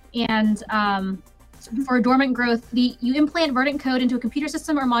this, and for dormant growth, you implant Verdant Code into a computer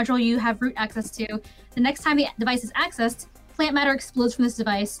system or module you have root access to. The next time the device is accessed, plant matter explodes from this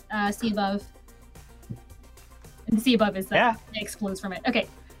device. See above. And the see above is that it explodes from it. Okay,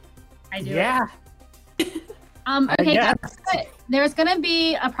 I do. Yeah. Okay, there's gonna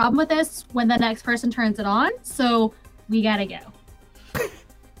be a problem with this when the next person turns it on, so we gotta go.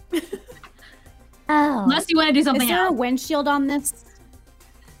 Oh. Unless you want to do something Is there else. a windshield on this?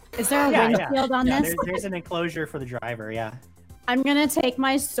 Is there a windshield on this? There's an enclosure for the driver. Yeah. I'm gonna take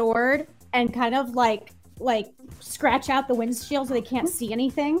my sword and kind of like scratch out the windshield so they can't see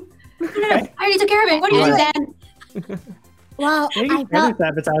anything. No, I already took care of it. What are you doing? Well, You can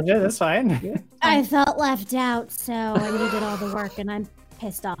sabotage it. That's fine. I felt left out, so you did all the work, and I'm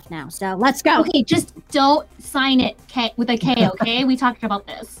pissed off now. So let's go. Okay, just don't sign it with a K, okay? We talked about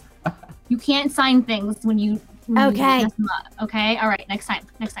this. You can't sign things when you Okay. mess them up, okay? All right, next time.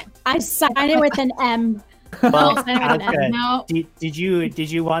 I sign it with an M. Well, I'll say it again. Kazka, No.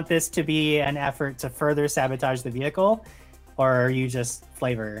 did you want this to be an effort to further sabotage the vehicle, or are you just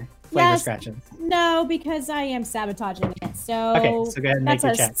flavor Yes. scratching? No, because I am sabotaging it. So, Okay, so go ahead and make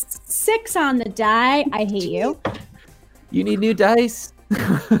that's your a check. 6 on the die. I hate you. You need new dice.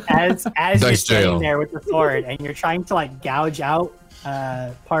 As you're Dice standing jail. there with the sword and you're trying to like gouge out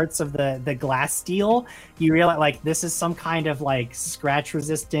parts of the glass steel, you realize like this is some kind of like scratch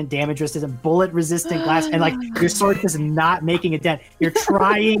resistant, damage resistant, bullet resistant glass, and like your sword is not making a dent. You're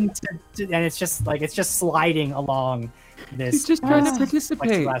trying to and it's just sliding along this He's just trying to Ah.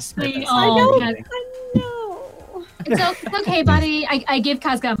 participate. plexiglass strip Please. that's Oh, not Kaz- moving. I know. It's okay, buddy. I give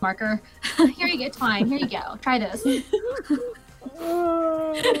Kazga a marker. Here you go. It's fine. Here you go. Try this.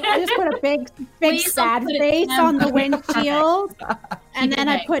 I just put a big Please don't sad put it face down. on the windshield, and Keep then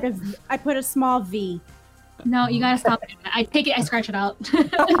it I put a small V. No, you gotta stop doing that. I take it. I scratch it out.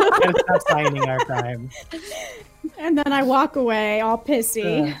 Gotta stop signing our crime. And then I walk away all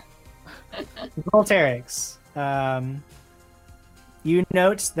pissy. Volterix, you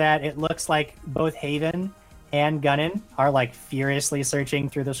note that it looks like both Haven and Gunnan are like furiously searching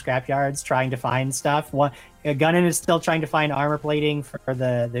through the scrapyards trying to find stuff. Gunnan is still trying to find armor plating for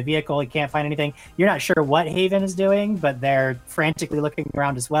the vehicle. He can't find anything. You're not sure what Haven is doing, but they're frantically looking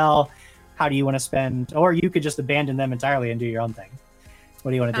around as well. How do you want to spend, or you could just abandon them entirely and do your own thing.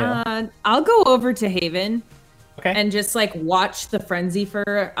 What do you want to do? I'll go over to Haven Okay. and just like watch the frenzy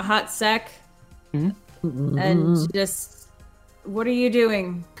for a hot sec and just, what are you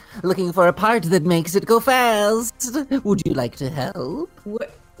doing? Looking for a part that makes it go fast. Would you like to help?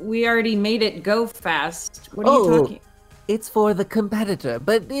 We already made it go fast. What are you Oh, talking? it's for the competitor,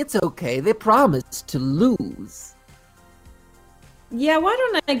 but it's okay. They promised to lose. Yeah, why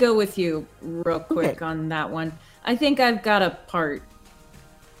don't I go with you real quick Okay. on that one? I think I've got a part.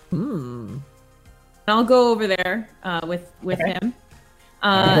 Hmm. I'll go over there with Okay. him.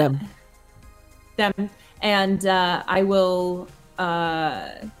 Them. Them, and I will.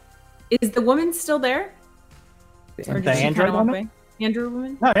 Is the woman still there? Or The did she android kinda walk woman? away? Android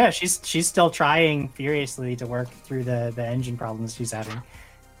woman? Oh yeah, she's still trying furiously to work through the engine problems she's having.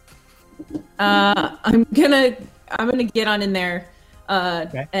 I'm gonna get on in there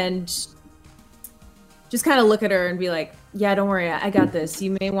Okay. and just kind of look at her and be like, yeah, don't worry, I got this.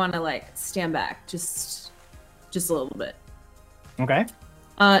 You may want to like stand back just a little bit. Okay.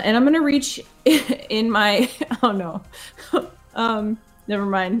 And I'm gonna reach in my oh no. Never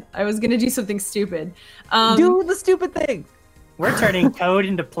mind. I was gonna do something stupid. Do the stupid thing. We're turning code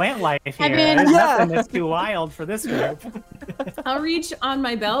into plant life here. mean, There's yeah. nothing that's too wild for this group. I'll reach on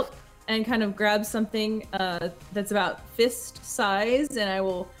my belt and kind of grab something that's about fist size, and I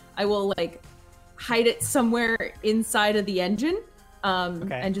will like hide it somewhere inside of the engine,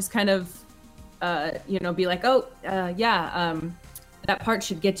 and just kind of be like, oh that part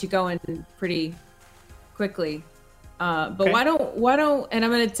should get you going pretty quickly. But Okay. why don't and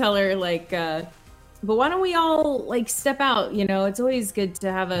I'm gonna tell her like, but why don't we all like step out? You know, it's always good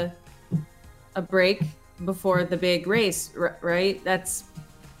to have a break before the big race, right?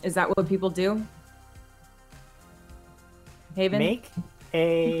 Is that what people do? Haven? Make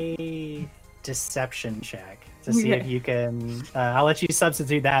a deception check to see if Okay. you can. I'll let you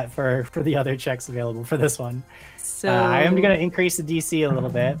substitute that for the other checks available for this one. So I am going to increase the DC a little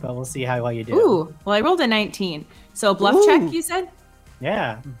bit, but we'll see how well you do. Ooh, well, I rolled a 19. So bluff Ooh. check, you said?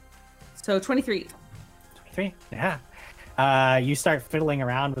 Yeah. So 23. 23. Yeah. You start fiddling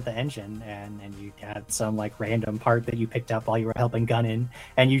around with the engine, and you had some like random part that you picked up while you were helping Gunnan,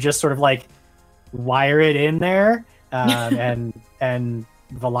 and you just sort of like wire it in there, and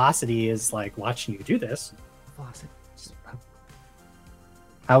Velocity is like watching you do this.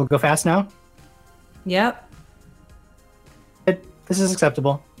 I will go fast now. Yep. This is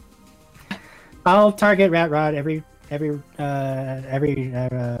acceptable. I'll target Rat Rod I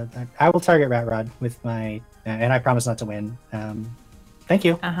will target Rat Rod with my, and I promise not to win. Thank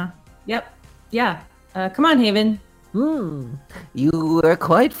you. Uh-huh. Yep. Yeah. Come on, Haven. You are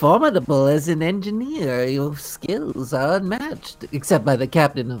quite formidable as an engineer. Your skills are unmatched, except by the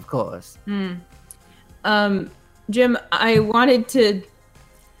captain, of course. Jim, I wanted to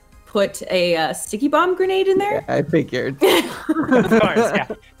put a sticky bomb grenade in there. I figured. Of course, yeah.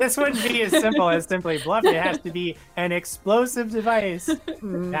 This wouldn't be as simple as simply bluff. It has to be an explosive device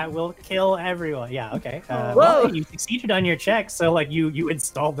that will kill everyone. Yeah, okay. Whoa. Well, you succeeded on your check, so like you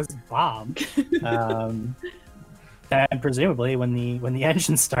install this bomb, and presumably when the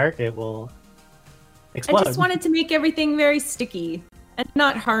engines start, it will explode. I just wanted to make everything very sticky and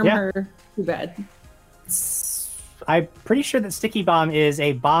not harm Yeah. her too bad. I'm pretty sure that sticky bomb is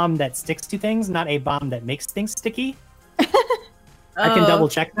a bomb that sticks to things, not a bomb that makes things sticky. I can double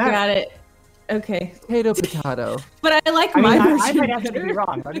check that. Got it. Okay. Potato. But I like I my mean, I version might actually better. be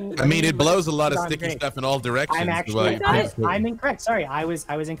wrong. I mean, it blows a lot of Sounds sticky great. stuff in all directions. I'm actually, Like, I'm incorrect. Sorry, I was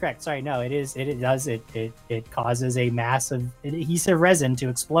incorrect. Sorry, no, it causes a massive adhesive resin to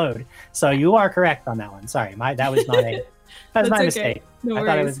explode. So you are correct on that one. Sorry, that was not a That's my okay. mistake. No I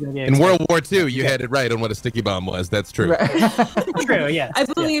thought it worries. was going to be in World War II, you had it right on what a sticky bomb was. That's true. true. Yes, I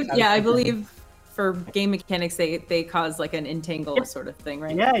believe. yes, Yeah, I was- believe for game mechanics, they cause like an entangle Yep. sort of thing,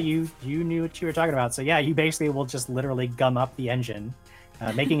 right? Yeah, you knew what you were talking about. So yeah, you basically will just literally gum up the engine,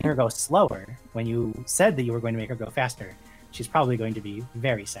 making her go slower. When you said that you were going to make her go faster, she's probably going to be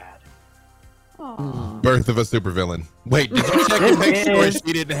very sad. Birth of a supervillain. Wait, did you check and make sure Is-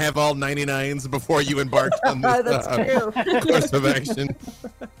 she didn't have all 99s before you embarked on this That's true. course of action?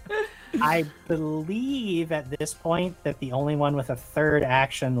 I believe at this point that the only one with a third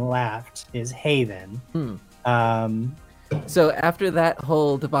action left is Haven. So after that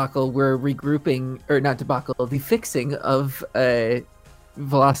whole debacle, we're regrouping, or not debacle, the fixing of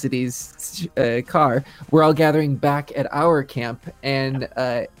Velocity's car. We're all gathering back at our camp, and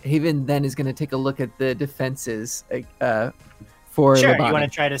Haven then is going to take a look at the defenses for Sure, Labani. you want to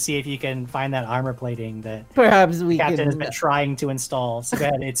try to see if you can find that armor plating that Perhaps we Captain has can. been trying to install. So go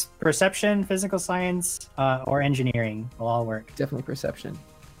ahead. It's perception, physical science, or engineering will all work. Definitely perception.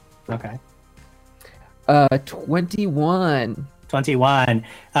 Okay. 21. 21.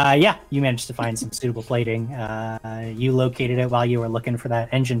 Yeah, you managed to find some suitable plating. You located it while you were looking for that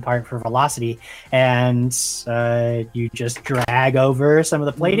engine part for Velocity, and you just drag over some of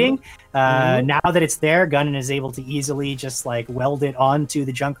the plating. Now that it's there, Gunnan is able to easily just like weld it onto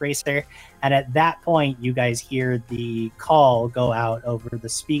the junk racer. And at that point, you guys hear the call go out over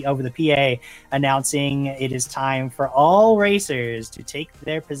the PA, announcing it is time for all racers to take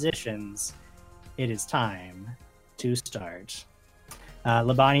their positions. It is time to start.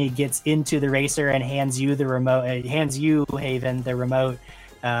 Labani gets into the racer and hands you the remote. Hands you, Haven, the remote,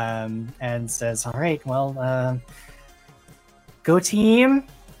 and says, "All right, well, go team."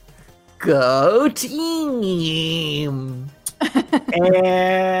 Go team!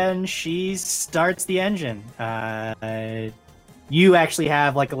 And she starts the engine. You actually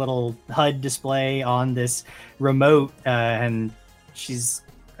have like a little HUD display on this remote, and she's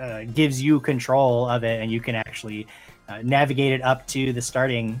gives you control of it, and you can actually navigate it up to the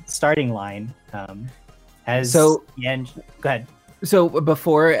starting line. Go ahead. So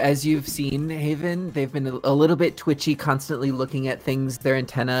before, as you've seen, Haven, they've been a little bit twitchy, constantly looking at things, their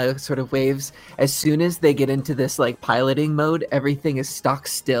antenna sort of waves. As soon as they get into this like piloting mode, everything is stock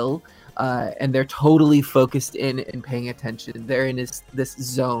still, and they're totally focused in and paying attention. They're in this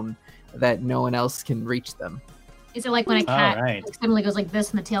zone that no one else can reach them. Is it like when a cat right. like, suddenly goes like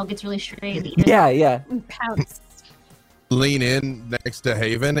this and the tail gets really straight? And the ears- Yeah. Pounce. Lean in next to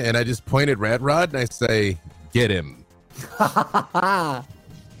Haven, and I just point at Rat Rod and I say, "Get him."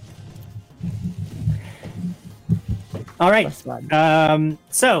 All right. That's fun.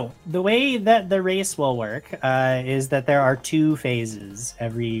 So the way that the race will work is that there are two phases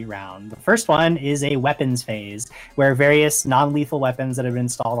every round. The first one is a weapons phase, where various non-lethal weapons that have been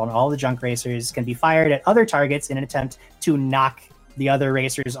installed on all the junk racers can be fired at other targets in an attempt to knock the other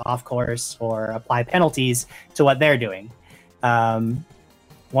racers off course or apply penalties to what they're doing.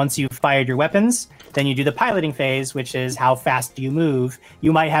 Once you've fired your weapons, then you do the piloting phase, which is how fast do you move.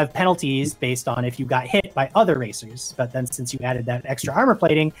 You might have penalties based on if you got hit by other racers, but then since you added that extra armor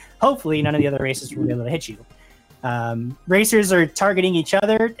plating, hopefully none of the other racers will be able to hit you. Racers are targeting each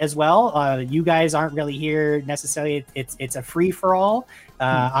other as well. You guys aren't really here necessarily. It's a free-for-all.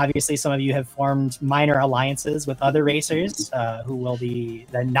 Obviously, some of you have formed minor alliances with other racers who will be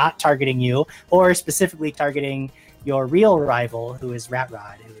then not targeting you, or specifically targeting your real rival, who is Rat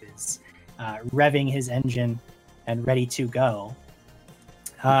Rod, who is revving his engine and ready to go.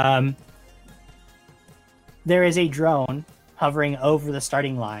 There is a drone hovering over the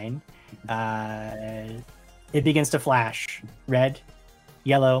starting line. It begins to flash red,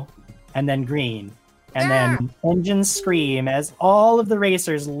 yellow, and then green. And then engines scream as all of the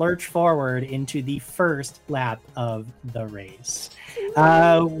racers lurch forward into the first lap of the race.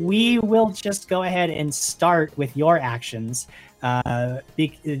 We will just go ahead and start with your actions.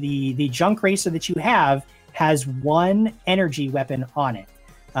 The junk racer that you have has one energy weapon on it.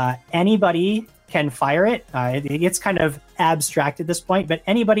 Anybody can fire it. It gets kind of abstract at this point, but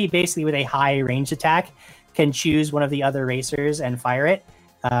anybody basically with a high range attack can choose one of the other racers and fire it.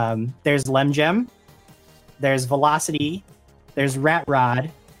 There's Lemgem, there's Velocity, there's Rat Rod,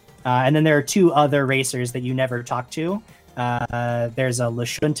 And then there are 2 other racers that you never talk to. There's a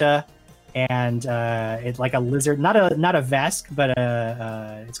Lashunta, and it's like a lizard, not a Vesk, but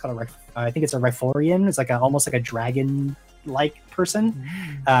it's called I think it's a Riforian. It's like almost like a dragon-like person.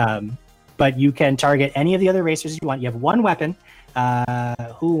 But you can target any of the other racers you want. You have 1 weapon.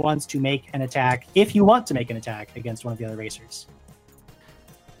 Who wants to make an attack, if you want to make an attack, against one of the other racers?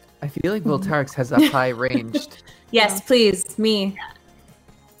 I feel like Voltarix has a high ranged. Yes, please, me.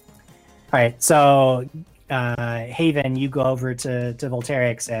 All right, so Haven, you go over to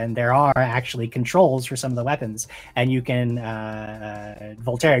Volterix, and there are actually controls for some of the weapons, and you can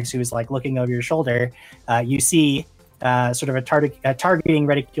Volterix, who is like looking over your shoulder, you see sort of a targeting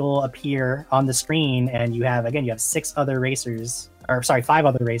reticule appear on the screen, and you have 5 other racers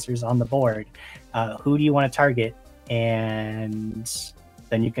on the board. Who do you want to target? And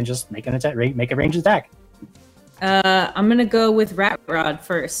then you can just make a ranged attack. I'm gonna go with Rat Rod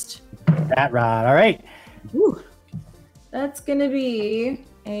first. Rat Rod, all right. Woo. That's gonna be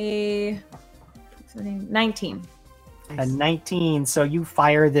a 19. A 19. So you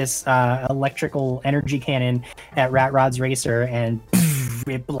fire this electrical energy cannon at Rat Rod's racer, and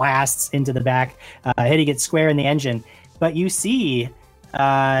it blasts into the back, hitting it square in the engine. But you see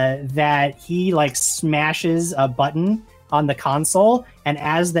that he like smashes a button on the console, and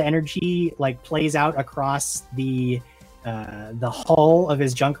as the energy like plays out across the hull of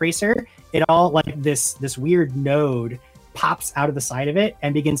his junk racer, it all like this weird node pops out of the side of it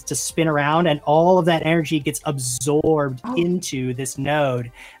and begins to spin around, and all of that energy gets absorbed into this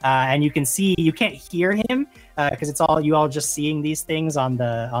node. And you can't hear him because it's all you all just seeing these things on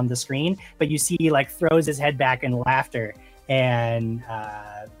the screen, but you see he like throws his head back in laughter and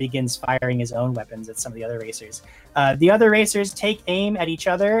begins firing his own weapons at some of the other racers. The other racers take aim at each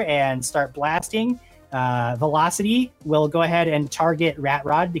other and start blasting. Velocity will go ahead and target Rat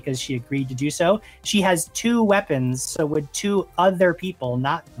Rod because she agreed to do so. She has 2 weapons, so would 2 other people,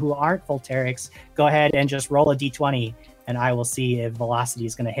 who aren't Volterix, go ahead and just roll a d20, and I will see if Velocity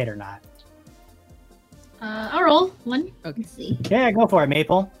is going to hit or not. I'll roll 1. Okay. Let's see. Yeah, go for it,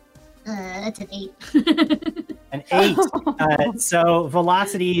 Maple. That's an 8. An 8. So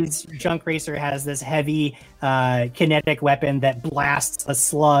Velocity's junk racer has this heavy kinetic weapon that blasts a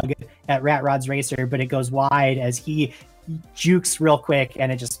slug at Rat Rod's racer, but it goes wide as he jukes real quick, and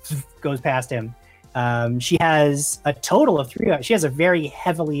it just goes past him. She has a total of 3. She has a very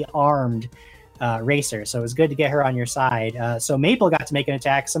heavily armed racer, so it was good to get her on your side. So Maple got to make an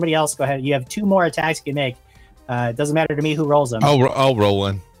attack. Somebody else, go ahead. You have 2 more attacks you can make. It doesn't matter to me who rolls them. I'll roll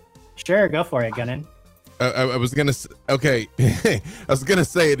one. Sure, go for it, Gunnan. I was gonna I was gonna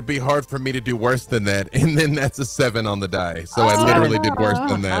say it'd be hard for me to do worse than that, and then that's a 7 on the die, so I literally did worse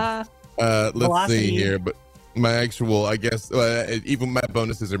than that. Let's Velocity. see here, but my actual, I guess, even my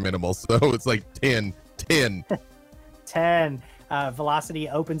bonuses are minimal, so it's like 10. 10. Velocity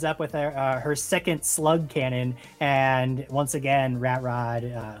opens up with her second slug cannon, and once again, Rat Rod,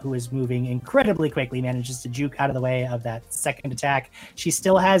 who is moving incredibly quickly, manages to juke out of the way of that second attack. She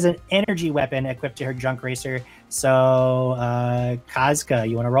still has an energy weapon equipped to her junk racer. So, Kazka,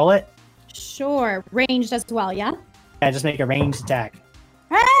 you want to roll it? Sure. Ranged as well, yeah? Yeah, just make a ranged attack.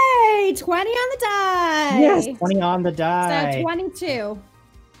 Hey, 20 on the die. Yes, 20 on the die. So 22.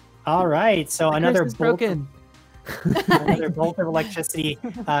 All right, so another is bolt broken. Another bolt of electricity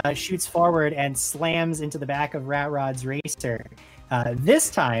shoots forward and slams into the back of Rat Rod's racer.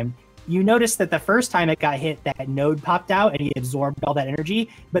 This time, you notice that the first time it got hit, that node popped out and he absorbed all that energy.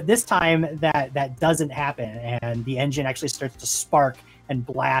 But this time, that doesn't happen, and the engine actually starts to spark and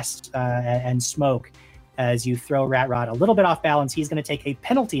blast and smoke as you throw Rat Rod a little bit off balance. He's going to take a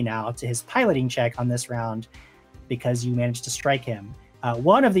penalty now to his piloting check on this round because you managed to strike him.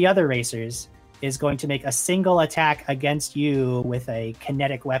 One of the other racers is going to make a single attack against you with a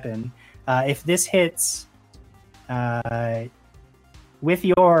kinetic weapon. If this hits with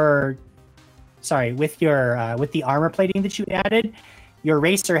the armor plating that you added, your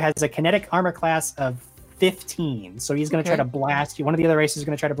racer has a kinetic armor class of 15. So he's going to try to blast you. One of the other racers is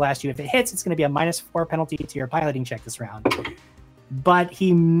going to try to blast you. If it hits, it's going to be a -4 penalty to your piloting check this round. But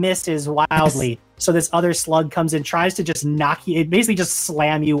he misses wildly. So this other slug comes in, tries to just knock you, basically just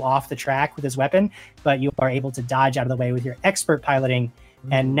slam you off the track with his weapon, but you are able to dodge out of the way with your expert piloting.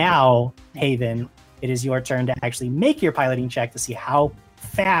 And now, Haven, it is your turn to actually make your piloting check to see how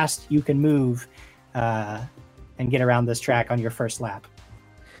fast you can move and get around this track on your first lap.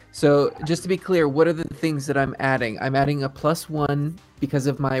 So just to be clear, what are the things that I'm adding? I'm adding a +1 because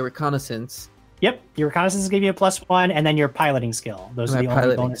of my reconnaissance. Yep, your reconnaissance will give you a +1, and then your piloting skill. Those are My the only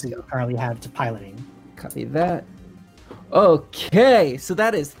piloting bonuses you currently have to piloting. Copy that. Okay, so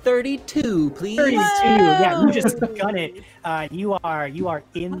that is 32, please. 32. Yeah, you just gun it. You are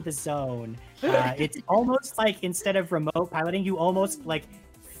in the zone. It's almost like instead of remote piloting, you almost like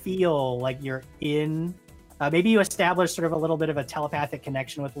feel like you're in. Maybe you establish sort of a little bit of a telepathic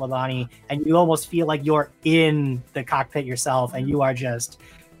connection with Labani, and you almost feel like you're in the cockpit yourself, and you are just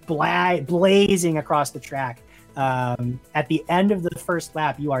blazing across the track. At the end of the first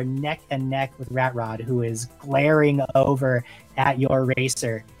lap, you are neck and neck with Ratrod, who is glaring over at your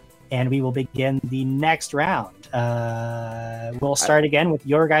racer, and we will begin the next round. We'll start again with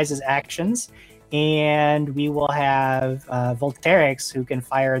your guys' actions, and we will have Volterix, who can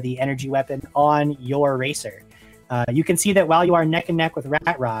fire the energy weapon on your racer. You can see that while you are neck and neck with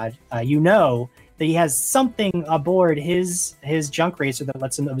Ratrod, you know that he has something aboard his junk racer that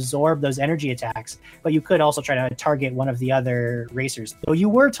lets him absorb those energy attacks, but you could also try to target one of the other racers. Though you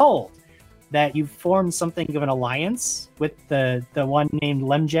were told that you formed something of an alliance with the one named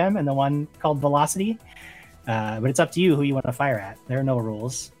Lemgem and the one called Velocity, but it's up to you who you want to fire at. There are no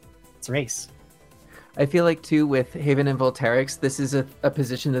rules. It's a race. I feel like too with Haven and Volterix, this is a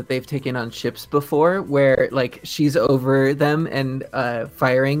position that they've taken on ships before, where like she's over them and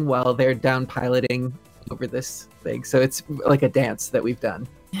firing while they're down piloting over this thing. So it's like a dance that we've done.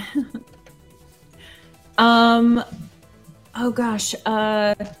 Oh gosh.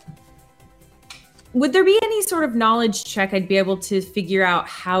 Would there be any sort of knowledge check I'd be able to figure out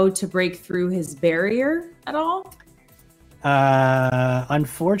how to break through his barrier at all?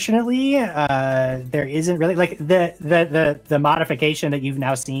 Unfortunately, there isn't really like the modification that you've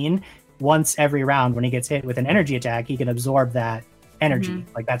now seen. Once every round, when he gets hit with an energy attack, he can absorb that energy.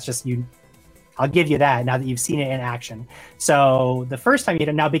 Like that's just you. I'll give you that now that you've seen it in action. So the first time you hit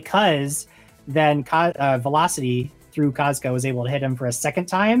him, now because then Velocity through Kazka was able to hit him for a second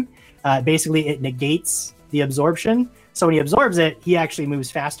time. Basically, it negates the absorption. So when he absorbs it, he actually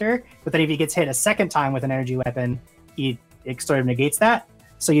moves faster. But then if he gets hit a second time with an energy weapon, it sort of negates that.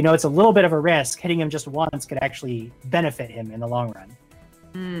 So you know it's a little bit of a risk. Hitting him just once could actually benefit him in the long run.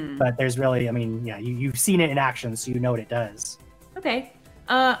 But there's really, I mean, yeah, you've seen it in action, so you know what it does. Okay.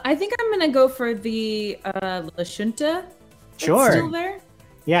 I think I'm going to go for the Lashunta. Sure. Still there?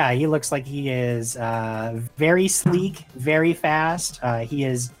 Yeah, he looks like he is very sleek, very fast. He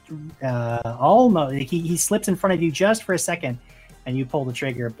is almost, he slips in front of you just for a second, and you pull the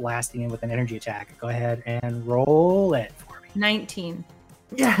trigger, blasting him with an energy attack. Go ahead and roll it for me. 19.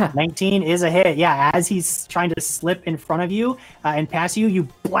 Yeah. 19 is a hit. Yeah, as he's trying to slip in front of you and pass you, you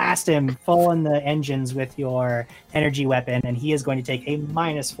blast him full in the engines with your energy weapon, and he is going to take a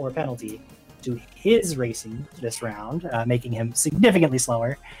 -4 penalty to his racing this round, making him significantly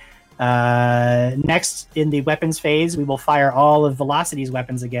slower. Next, in the weapons phase, we will fire all of Velocity's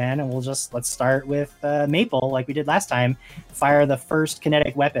weapons again, and let's start with Maple, like we did last time. Fire the first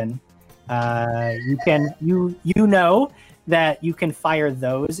kinetic weapon. You know that you can fire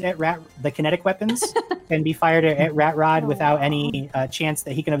those at the kinetic weapons can be fired at Ratrod without any chance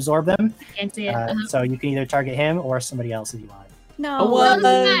that he can absorb them. Can't see it. So you can either target him or somebody else if you want. No. Well,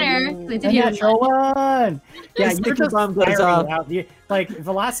 doesn't matter. They did you Natural one. Yeah, you're just bomb goes firing off. out. Like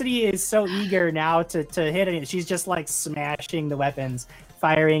Velocity is so eager now to hit it. She's just like smashing the weapons,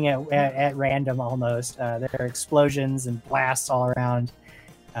 firing at random almost. There are explosions and blasts all around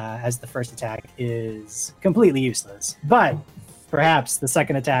as the first attack is completely useless. But perhaps the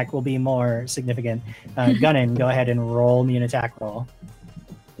second attack will be more significant. Gunnin, go ahead and roll me an attack roll.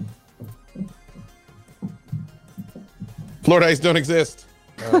 Floor dice don't exist.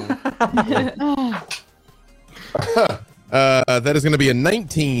 That is going to be a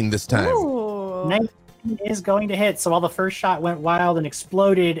 19 this time. Ooh. 19 is going to hit. So while the first shot went wild and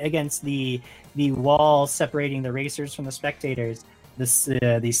exploded against the wall separating the racers from the spectators,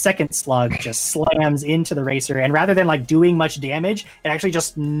 the second slug just slams into the racer, and rather than like doing much damage, it actually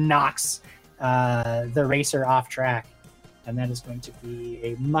just knocks the racer off track. And that is going to be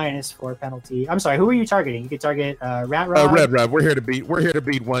a -4 penalty. I'm sorry, who are you targeting? You could target Ratrod. Ratrod, we're here to beat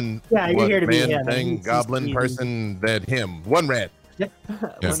one. Yeah, you're here to beat him. Thing, goblin person that him. One rat. Yep.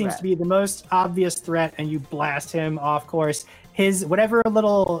 Yeah. He seems to be the most obvious threat, and you blast him off course. His whatever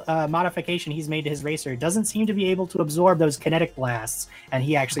little modification he's made to his racer doesn't seem to be able to absorb those kinetic blasts, and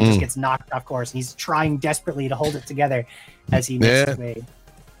he actually just gets knocked off course. He's trying desperately to hold it together as he makes his way.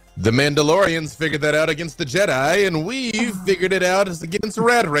 The Mandalorians figured that out against the Jedi, and we've figured it out against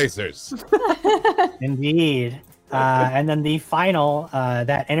rat racers. Indeed. And then the final,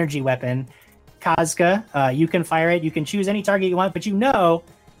 that energy weapon, Kazka, you can fire it. You can choose any target you want, but you know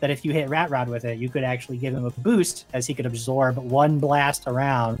that if you hit Ratrod with it, you could actually give him a boost, as he could absorb one blast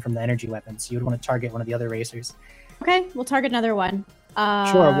around from the energy weapon. So you would want to target one of the other racers. Okay, we'll target another one.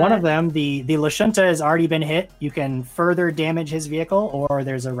 Sure, one of them, the Lashunta has already been hit. You can further damage his vehicle, or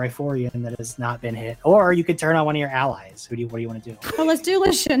there's a Riforian that has not been hit. Or you could turn on one of your allies. What do you want to do? Oh, let's do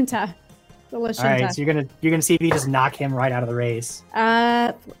Lashunta. The Lashunta. All right, so you're gonna see if you just knock him right out of the race.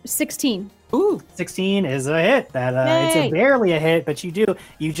 16. Ooh, 16 is a hit. It's Yay. barely a hit, but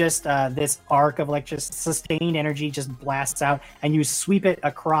you just this arc of sustained energy just blasts out, and you sweep it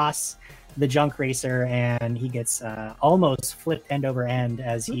across the junk racer, and he gets almost flipped end over end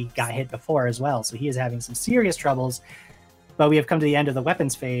as he got hit before as well. So he is having some serious troubles. But we have come to the end of the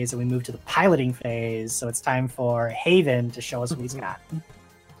weapons phase, and we move to the piloting phase. So it's time for Haven to show us what he's got.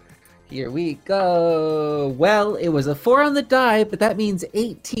 here we go. Well, it was a 4 on the die, but that means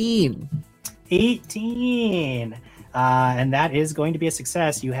 18. 18. And that is going to be a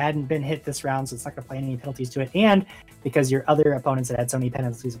success. You hadn't been hit this round, so it's not going to apply any penalties to it. And because your other opponents had so many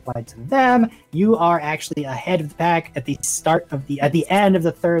penalties applied to them, you are actually ahead of the pack at the end of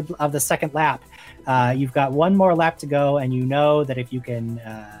the second lap. You've got one more lap to go, and you know that if you can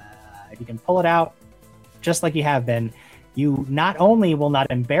pull it out, just like you have been, you not only will not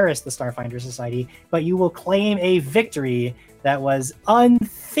embarrass the Starfinder Society, but you will claim a victory that was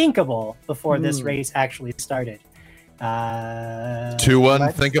unthinkable before this race actually started. To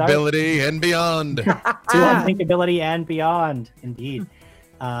unthinkability and beyond. To unthinkability and beyond, indeed.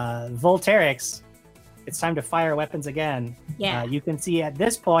 Volterix, it's time to fire weapons again. Yeah. You can see at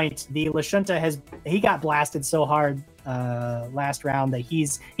this point the Lashunta he got blasted so hard last round that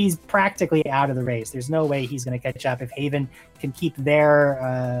he's practically out of the race. There's no way he's going to catch up. If Haven can keep their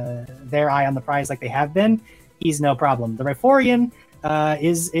eye on the prize like they have been, he's no problem. The Riforian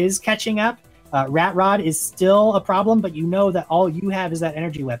is catching up. Rat Rod is still a problem, but you know that all you have is that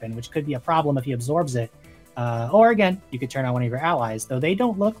energy weapon, which could be a problem if he absorbs it. Or again, you could turn on one of your allies, though they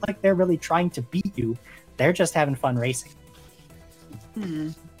don't look like they're really trying to beat you. They're just having fun racing.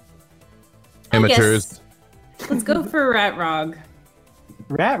 Amateurs. Let's go for Rat Rod.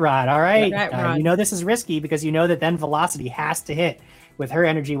 Rat Rod, all right. Rat Rod. You know this is risky because you know that then Velocity has to hit with her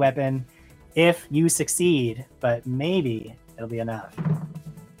energy weapon if you succeed, but maybe it'll be enough.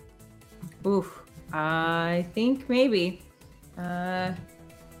 Oof. I think maybe.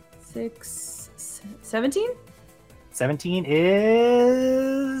 17? 17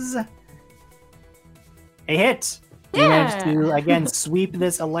 is a hit. You Yeah. managed to, again, sweep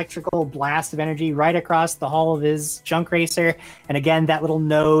this electrical blast of energy right across the hull of his junk racer. And again, that little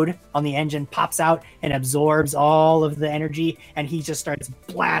node on the engine pops out and absorbs all of the energy, and he just starts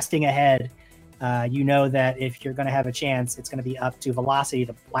blasting ahead. You know that if you're going to have a chance, it's going to be up to Velocity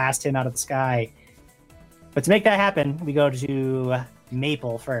to blast him out of the sky. But to make that happen, we go to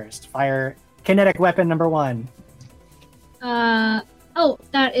Maple first. Fire kinetic weapon number 1.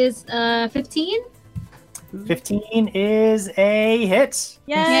 That is 15. 15 is a hit.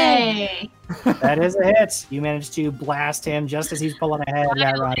 Yay! That is a hit. You managed to blast him just as he's pulling ahead.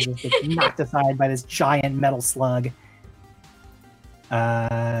 Rat Rod just gets knocked aside by this giant metal slug.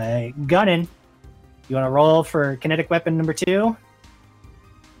 Gunnin, you want to roll for kinetic weapon number 2?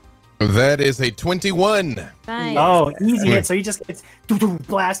 That is a 21. Nice. Oh, easy hit. So he just gets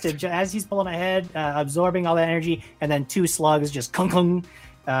blasted as he's pulling ahead, absorbing all that energy, and then 2 slugs just kung,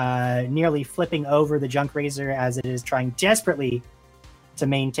 nearly flipping over the junk razor as it is trying desperately to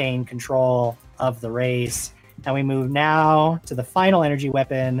maintain control of the race. And we move now to the final energy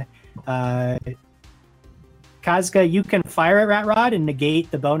weapon. Kazka, you can fire at Rat Rod and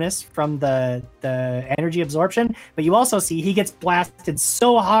negate the bonus from the energy absorption, but you also see he gets blasted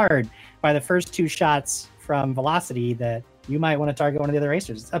so hard by the first 2 shots from Velocity that you might want to target one of the other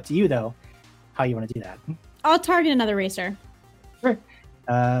racers. It's up to you, though, how you want to do that. I'll target another racer. Sure.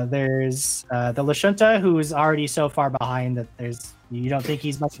 There's the Lashunta, who's already so far behind that you don't think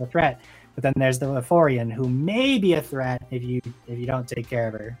he's much of a threat. But then there's the Leforian, who may be a threat if you don't take care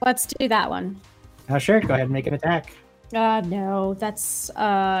of her. Let's do that one. Oh, sure. Go ahead and make an attack. No, that's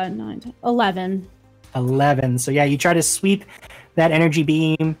 9, 10, 11. 11. So yeah, you try to sweep that energy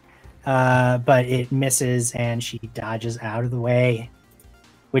beam, but it misses and she dodges out of the way,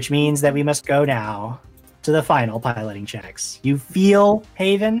 which means that we must go now to the final piloting checks. You feel,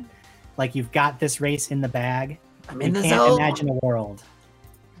 Haven, like you've got this race in the bag. I'm in the can't zone. imagine a world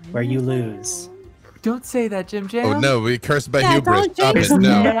where you lose. Don't say that, Jim Jam. Oh no, we cursed by Yeah, hubris. don't Stop jinx it.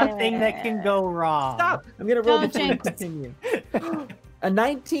 No. Nothing that can go wrong. Stop! I'm gonna roll Don't the jinx. continue. A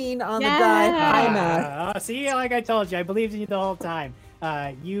 19 on Yeah. the die. High math. See, like I told you, I believed in you the whole time.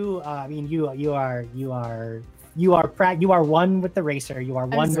 You are you are one with the racer. You are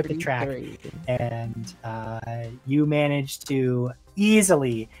one with the track, 33. and you managed to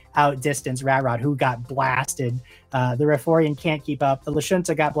easily outdistance Ratrod, who got blasted. The Reforian can't keep up. The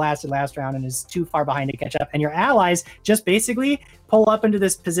Lashunta got blasted last round and is too far behind to catch up. And your allies just basically pull up into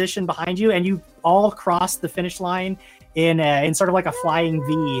this position behind you, and you all cross the finish line in sort of like a flying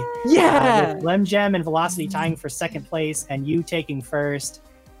V. Yeah. With Lemgem and Velocity tying for second place, and you taking first.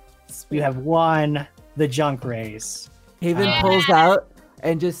 You have won the junk race. Haven pulls out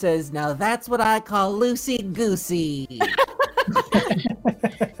and just says, "Now that's what I call loosey goosey."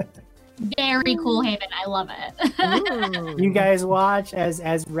 Very cool, Haven. I love it. You guys watch as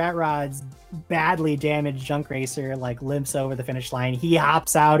Ratrod's badly damaged junk racer like limps over the finish line. He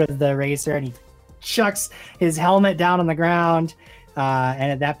hops out of the racer and he chucks his helmet down on the ground.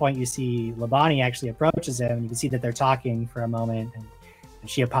 And at that point, you see Labani actually approaches him, and you can see that they're talking for a moment. And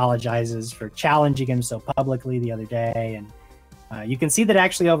she apologizes for challenging him so publicly the other day. And you can see that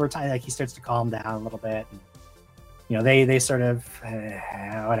actually over time, like, he starts to calm down a little bit. And, you know, they sort of,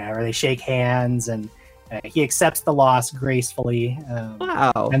 whatever, they shake hands, and he accepts the loss gracefully.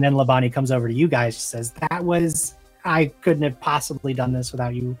 Wow. And then Labani comes over to you guys and says, I couldn't have possibly done this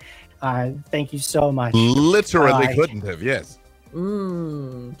without you. Thank you so much. Literally couldn't have, yes.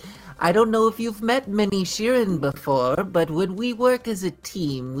 I don't know if you've met Mini Sheeran before, but when we work as a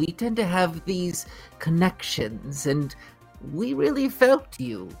team, we tend to have these connections, and we really felt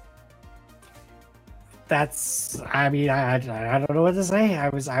you. I don't know what to say. I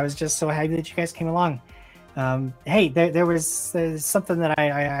was just so happy that you guys came along. Hey, there's something that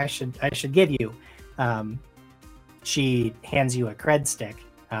I should give you. She hands you a cred stick,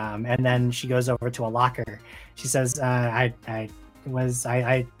 and then she goes over to a locker. She says, I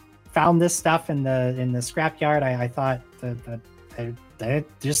found this stuff in the scrapyard. I thought that I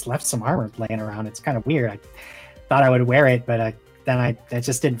just left some armor laying around. It's kind of weird. I thought I would wear it, but it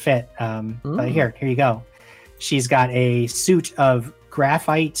just didn't fit. But here you go. She's got a suit of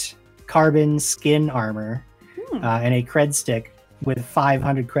graphite carbon skin armor and a cred stick with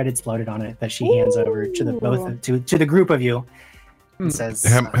 500 credits loaded on it that she hands over to the group of you. And says,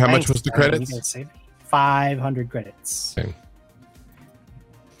 How much was the credits? 500 credits. Okay.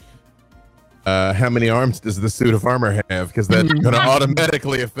 How many arms does the suit of armor have? Because that's going to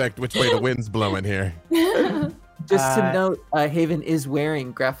automatically affect which way the wind's blowing here. Just to note, Haven is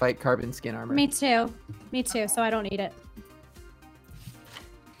wearing graphite carbon skin armor. Me too. So I don't need it.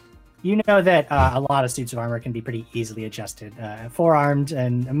 You know that a lot of suits of armor can be pretty easily adjusted. Four-armed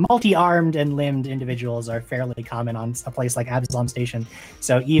and multi-armed and limbed individuals are fairly common on a place like Absalom Station.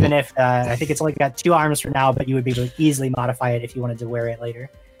 So even if I think it's only got 2 arms for now, but you would be able to easily modify it if you wanted to wear it later.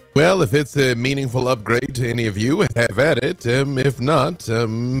 Well, if it's a meaningful upgrade to any of you, have at it. If not,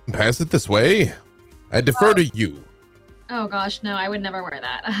 pass it this way. I defer to you. Oh gosh, no, I would never wear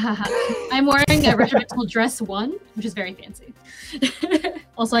that. I'm wearing a regimental dress 1, which is very fancy.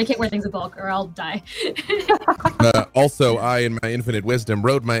 Also, I can't wear things with bulk or I'll die. Also, I, in my infinite wisdom,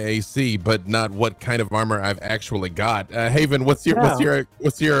 rode my AC, but not what kind of armor I've actually got. Haven, what's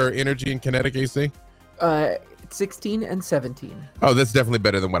your energy and kinetic AC? 16 and 17. Oh, that's definitely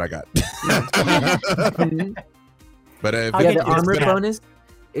better than what I got. But the armor bonus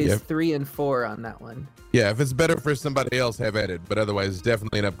is 3 and 4 on that one. Yeah, if it's better for somebody else, have at it. But otherwise, it's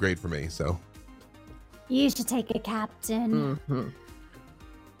definitely an upgrade for me. So You should take a captain.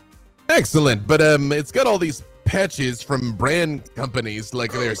 excellent. But it's got all these patches from brand companies,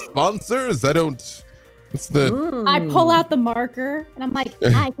 like they're sponsors. I don't. What's the? I pull out the marker. And I'm like,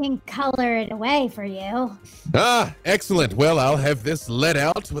 I can color it away for you. Ah, excellent. Well, I'll have this let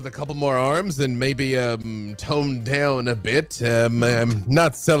out with a couple more arms and maybe toned down a bit. I'm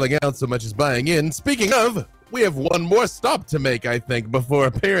not selling out so much as buying in. Speaking of, we have one more stop to make, I think, before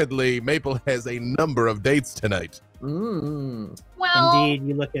apparently Maple has a number of dates tonight. Well, Indeed,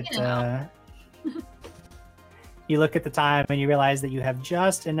 you look at you look at the time and you realize that you have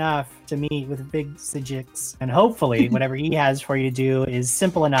just enough to meet with Big Sigix, and hopefully whatever he has for you to do is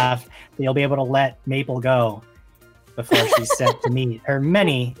simple enough that you'll be able to let Maple go before she's set to meet her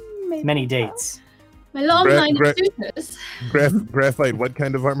many dates. my long line of suitors. Graphite, what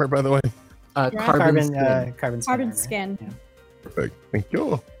kind of armor, by the way? Carbon skin. Carbon skin. Yeah. Perfect. Thank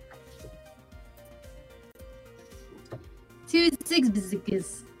you. 2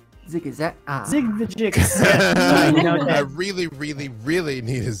 zigzags. Zigazag. Zig the Jig. I really, really, really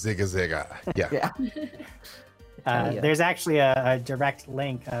need a Zigga. Yeah. There's actually a direct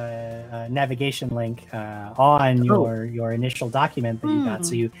link, a navigation link on your initial document that you got.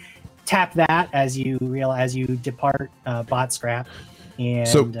 So you tap that as you depart Bot Scrap, and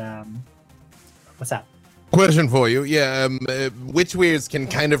what's that? Question for you. Yeah, witchweirds can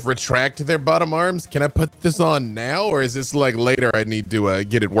kind of retract their bottom arms. Can I put this on now, or is this like later I need to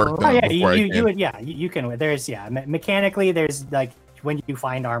get it worked on? Yeah, before you can. There's mechanically there's like when you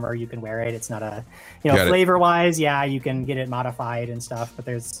find armor you can wear it. It's not a flavor wise. Yeah, you can get it modified and stuff, but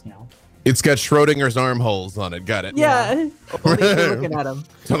there's It's got Schrodinger's armholes on it. Got it. Yeah. Only if you're looking at them.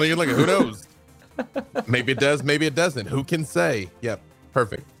 Tell you're looking. Who knows? Maybe it does. Maybe it doesn't. Who can say? Yep.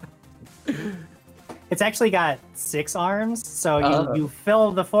 Perfect. It's actually got 6 arms, so you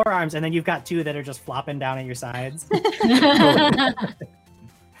fill the 4 arms, and then you've got 2 that are just flopping down at your sides.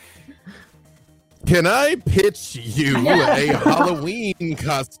 Can I pitch you a Halloween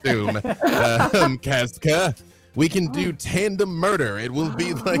costume, Casca? We can do tandem murder. It will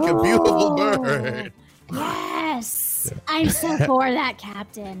be like a beautiful bird. Yes, I'm so for that,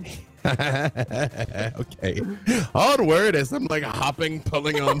 Captain. Okay. Onward as I'm like hopping,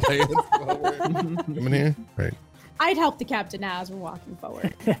 pulling on pants. Come in here. Right. I'd help the captain now as we're walking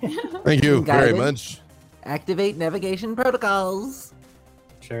forward. Thank you very Guided. much. Activate navigation protocols.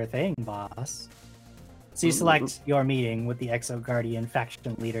 Sure thing, boss. So you select your meeting with the Exo Guardian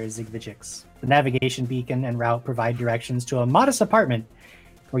faction leader Zigvijix. The navigation beacon and route provide directions to a modest apartment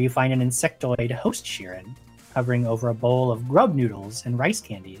where you find an insectoid host Sheeran hovering over a bowl of grub noodles and rice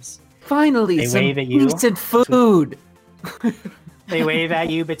candies. Finally, They some wave at you. decent food. They wave at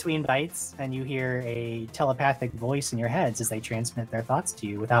you between bites, and you hear a telepathic voice in your heads as they transmit their thoughts to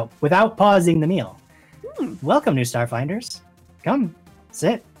you without pausing the meal. Welcome, new Starfinders. Come,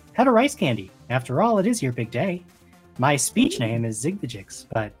 sit, have a rice candy. After all, it is your big day. My speech name is Zigvijix,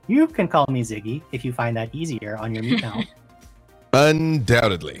 but you can call me Ziggy if you find that easier on your meat mouth.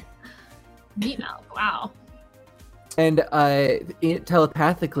 Undoubtedly. Meat mouth. Wow. And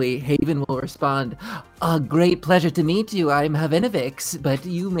telepathically, Haven will respond, "A great pleasure to meet you. I'm Havenovix, but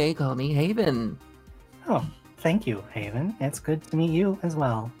you may call me Haven." Oh, thank you, Haven. It's good to meet you as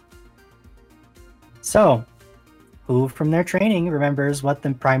well. So, who from their training remembers what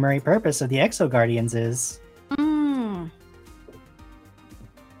the primary purpose of the Exo Guardians is?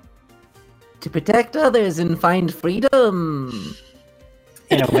 To protect others and find freedom.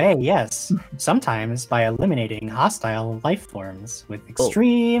 In a way, yes. Sometimes by eliminating hostile life forms with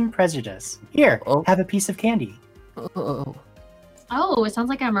extreme prejudice. Here, have a piece of candy. Oh. Oh, it sounds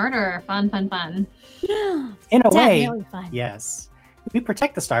like a murder. Fun. In a way, Definitely fun. yes. We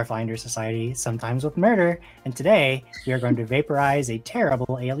protect the Starfinder Society, sometimes with murder, and today we are going to vaporize a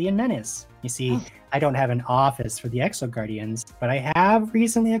terrible alien menace. You see, I don't have an office for the Exo Guardians, but I have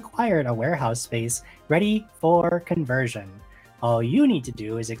recently acquired a warehouse space ready for conversion. All you need to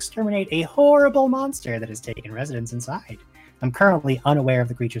do is exterminate a horrible monster that has taken residence inside. I'm currently unaware of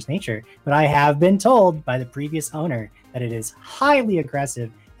the creature's nature, but I have been told by the previous owner that it is highly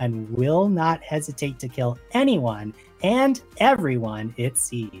aggressive and will not hesitate to kill anyone and everyone it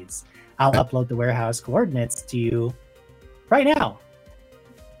sees. I'll upload the warehouse coordinates to you right now.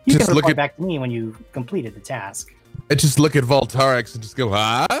 You Just can look report at- back to me when you completed the task. I just look at Voltarix and just go,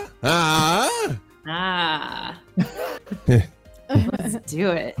 Let's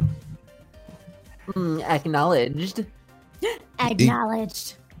do it. Acknowledged.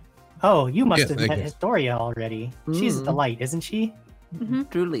 Acknowledged. Oh, you must Yes, have I met guess. Historia already. She's a delight, isn't she?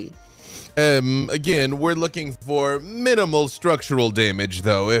 Truly. Again, we're looking for minimal structural damage,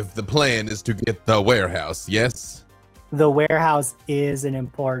 though, if the plan is to get the warehouse, yes? The warehouse is an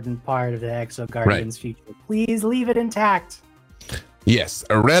important part of the Exo Guardian's future. Please leave it intact. Yes,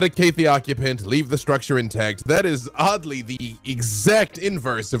 eradicate the occupant, leave the structure intact. That is oddly the exact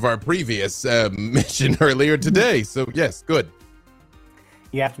inverse of our previous mission earlier today. So, yes, good.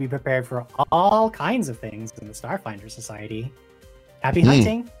 You have to be prepared for all kinds of things in the Starfinder Society. Happy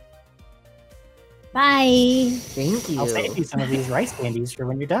hunting. Bye. Thank you. I'll save you some of these rice candies for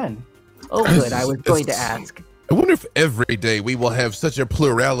when you're done. Oh, good. I was going to ask. I wonder if every day we will have such a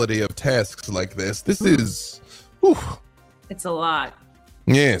plurality of tasks like this. This is... Whew, It's a lot.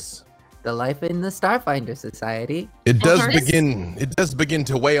 yes. The life in the Starfinder Society. It does Voltarix? begin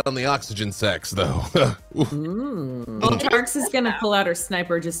to weigh on the oxygen sacs, though. Oof. Well, Tarks is gonna pull out her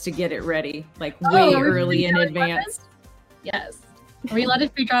sniper just to get it ready, like Oh, way are we early in pre-drawing advance. weapons? Yes. Are we allowed to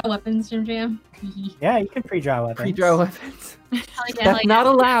pre-draw weapons, Jim Jam? Yeah, you can pre-draw weapons. Pre-draw weapons. Hell That's not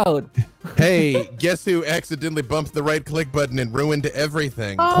allowed. Hey, guess who accidentally bumped the right click button and ruined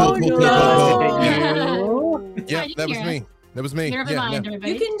everything? Oh, cool. no. Yeah, you that can was hear me. it. That was me. Never Yeah, mind, no.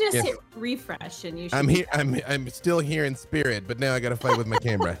 everybody. You can just Yeah. hit refresh and you should. I'm be here. I'm still here in spirit, but now I gotta fight with my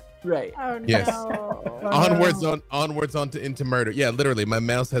camera. Right. Oh Yes. no. Onwards onto into murder. Yeah, literally, my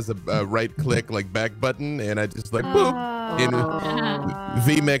mouse has a right click like back button, and I just like boop. And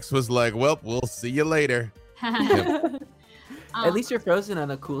VMix was like, "Well, we'll see you later." At least you're frozen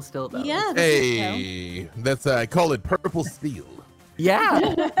on a cool still, though. Yeah. Hey, that's I call it purple steel. Yeah.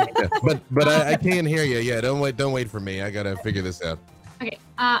 Yeah, but I can't hear you. Yeah, don't wait for me. I gotta figure this out. Okay,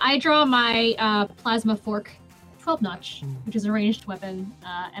 I draw my plasma fork 12 notch, which is a ranged weapon,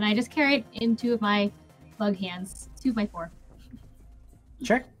 and I just carry it in 2 of my bug hands, 2 of my 4.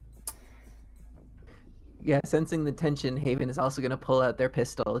 Sure. Yeah, sensing the tension, Haven is also going to pull out their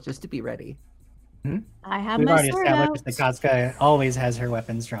pistol just to be ready. I have We've my already sword out. established that Kazka always has her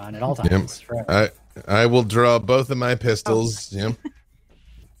weapons drawn at all times. forever. I will draw both of my pistols. Yeah.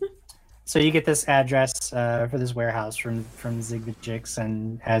 So you get this address for this warehouse from Zigvijix,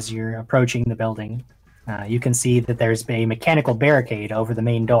 and as you're approaching the building, you can see that there's a mechanical barricade over the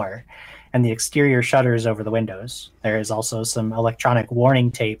main door, and the exterior shutters over the windows. There is also some electronic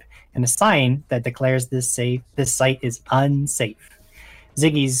warning tape and a sign that declares this site is unsafe.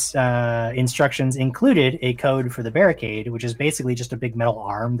 Ziggy's instructions included a code for the barricade, which is basically just a big metal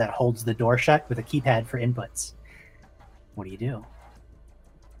arm that holds the door shut with a keypad for inputs. What do you do?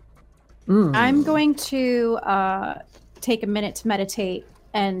 I'm going to take a minute to meditate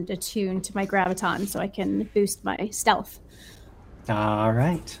and attune to my graviton so I can boost my stealth. All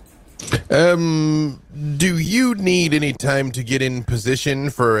right. Do you need any time to get in position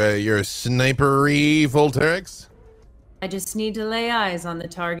for your snipery, Volterix? I just need to lay eyes on the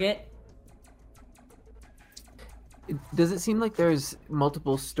target. Does it seem like there's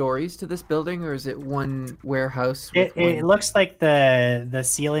multiple stories to this building, or is it one warehouse? With It looks like the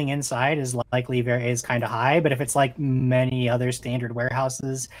ceiling inside is likely is kind of high, but if it's like many other standard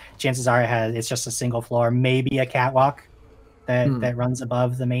warehouses, chances are it's just a single floor, maybe a catwalk that runs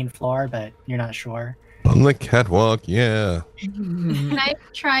above the main floor, but you're not sure. On the catwalk, yeah. Can I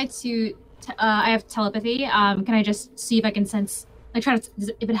try to? I have telepathy. Can I just see if I can sense, like, try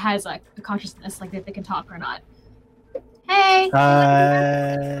to if it has like a consciousness, like if they can talk or not? Hey.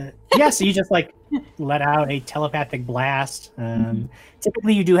 Yeah. So you just like let out a telepathic blast.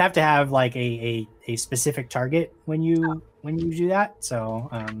 Typically, you do have to have like a specific target when you do that. So,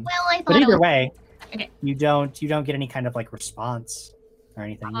 Well, I thought but it either was... way, Okay. you don't get any kind of like response or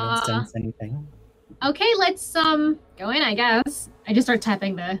anything. You don't sense anything. Okay, let's go in, I guess. I just start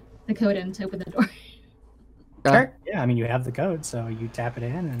tapping the code in to open the door. Sure. Yeah. I mean, you have the code, so you tap it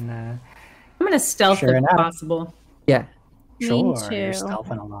in, and I'm gonna stealth Sure if enough. possible. Yeah. Me sure, too. you're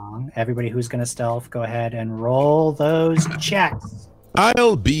stealthing along. Everybody who's going to stealth, go ahead and roll those checks.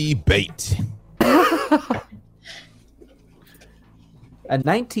 I'll be bait. A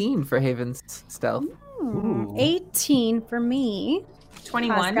 19 for Haven's stealth. Ooh. 18 for me.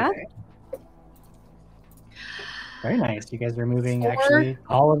 21. Kazka. Very nice. You guys are moving, 4. actually,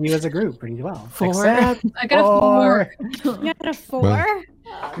 all of you as a group pretty well. 4. Except I got a 4. You got a 4? Well,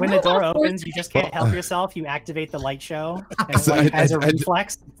 when the door Four. opens, you just can't help yourself. You activate the light show and So like, as a I-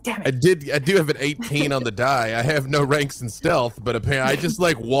 reflex. Damn it. I do have an 18 on the die. I have no ranks in stealth, but apparently I just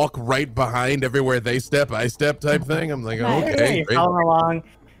like walk right behind everywhere they step, I step type thing. I'm like, Yeah, okay, you're great. following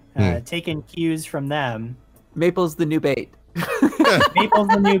along, taking cues from them. Maple's the new bait. Maple's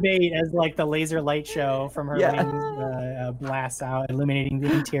the new bait as like the laser light show from her Yeah. wings blasts out, illuminating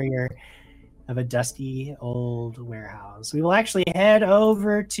the interior of a dusty old warehouse. We will actually head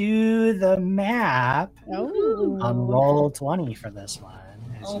over to the map on roll 20 for this one.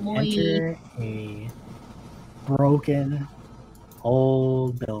 As Oh, you boy. enter a broken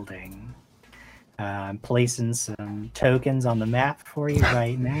old building. I'm placing some tokens on the map for you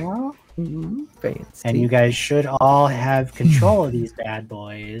right now. Fancy. And you guys should all have control of these bad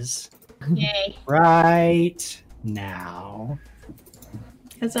boys Yay. right now.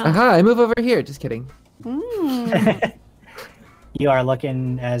 Aha, I move over here. Just kidding. You are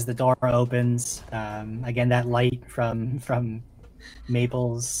looking as the door opens. Again, that light from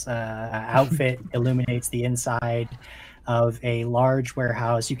Maple's outfit illuminates the inside of a large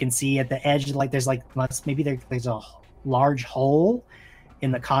warehouse. You can see at the edge, like there's there's a large hole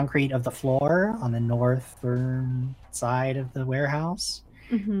in the concrete of the floor on the northern side of the warehouse.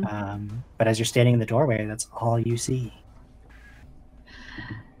 But as you're standing in the doorway, that's all you see.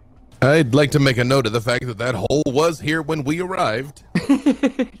 I'd like to make a note of the fact that that hole was here when we arrived.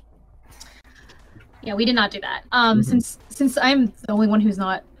 Yeah, we did not do that. Since I'm the only one who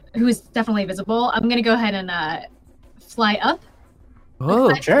is definitely visible, I'm gonna go ahead and fly up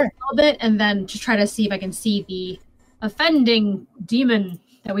Oh, Sure. a little bit and then just try to see if I can see the offending demon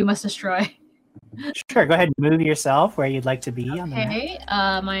that we must destroy. Sure. Go ahead and move yourself where you'd like to be on the map. Okay,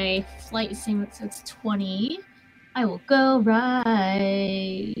 my flight is saying so it's 20. I will go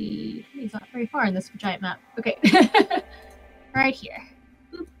right. He's not very far in this giant map. Okay, right here.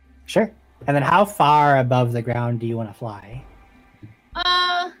 Sure. And then how far above the ground do you want to fly?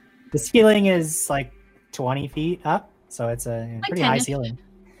 The ceiling is like 20 feet up, so it's a Like pretty high 10-ish. ceiling.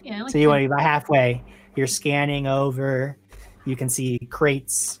 Yeah. Like So you want to be about halfway. You're scanning over. You can see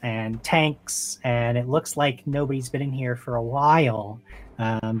crates and tanks, and it looks like nobody's been in here for a while.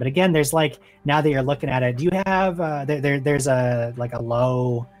 But again, there's like, now that you're looking at it, do you have there's a like a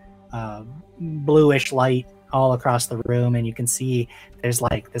low bluish light all across the room, and you can see there's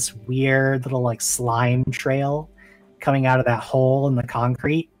like this weird little like slime trail coming out of that hole in the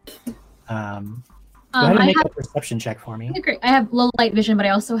concrete. Go ahead and I make have a perception check for me. great. I have low light vision, but I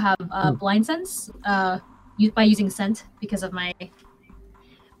also have blind sense. By using scent because of my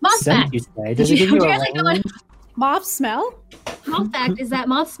moth Scent, fact. you say? Does it give you You a guys like going- range? Moth smell? Moth fact is that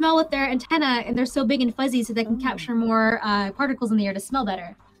moths smell with their antenna, and they're so big and fuzzy, so they can capture more particles in the air to smell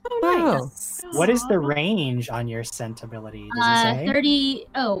better. Oh, What is the range on your scent ability? Does it say? 30.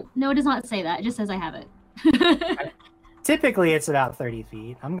 Oh no, it does not say that. It just says I have it. Typically, it's about 30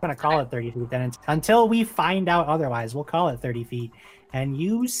 feet. I'm going to call it 30 feet then until we find out otherwise. We'll call it 30 feet. And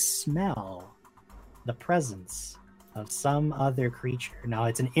you smell the presence of some other creature. Now,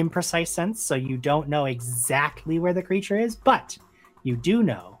 it's an imprecise sense, so you don't know exactly where the creature is, but you do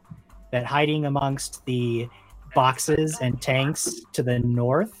know that hiding amongst the boxes and tanks to the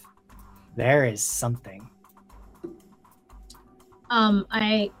north, there is something.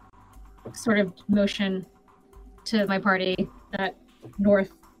 I sort of motion to my party that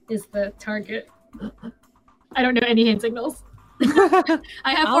north is the target. I don't know any hand signals. I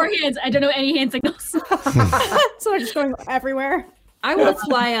have 4 hands. I don't know any hand signals. So we're just going everywhere. I will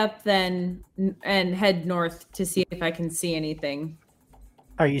fly up then and head north to see if I can see anything.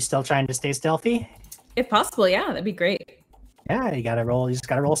 Are you still trying to stay stealthy? If possible, yeah, that'd be great. Yeah, you gotta roll. You just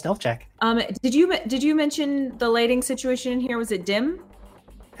gotta roll a stealth check. Did you mention the lighting situation in here? Was it dim?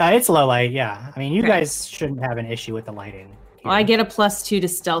 It's low light. Yeah, I mean, you Okay. guys shouldn't have an issue with the lighting. Well, I get a +2 to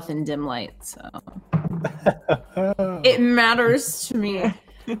stealth in dim light, so it matters to me.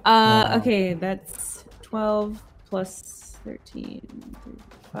 Okay, that's 12 plus 13,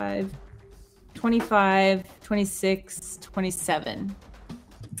 35, 25, 26, 27.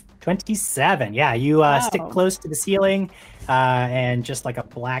 27. Yeah, you stick Wow. close to the ceiling, and just like a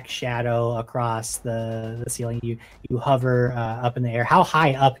black shadow across the ceiling, you hover up in the air. How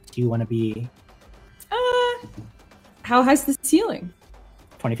high up do you want to be? How high's the ceiling?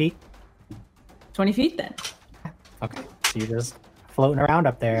 20 feet. 20 feet then. Okay, so you're just floating around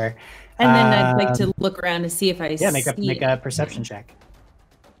up there. And then I'd like Um, to look around to see if I Yeah, make see a perception check.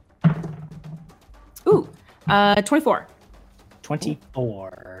 Ooh, 24.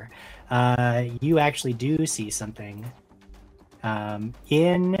 24. You actually do see something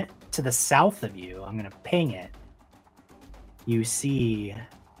in to the south of you. I'm gonna ping it. You see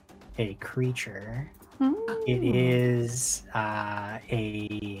a creature. It is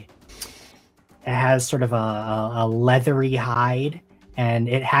it has sort of a leathery hide, and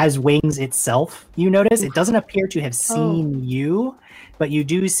it has wings itself. You notice it doesn't appear to have seen you, but you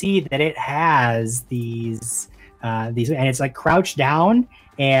do see that it has these, and it's like crouched down,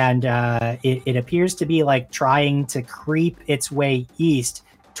 and it appears to be like trying to creep its way east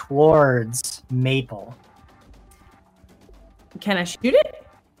towards Maple. Can I shoot it?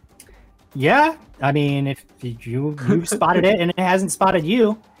 Yeah, I mean, if you've spotted it and it hasn't spotted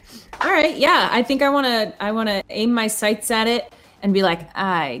you, All right, yeah. I think I wanna aim my sights at it and be like,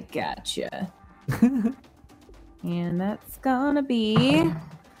 I gotcha. And that's gonna be,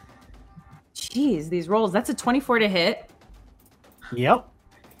 jeez, these rolls. That's a 24 to hit. yep.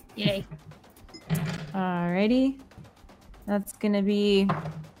 Yay. Alrighty, that's gonna be,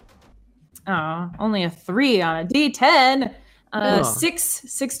 only a 3 on a D10. Oh.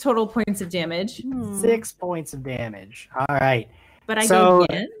 Six total points of damage. 6 points of damage. All right. But I So- go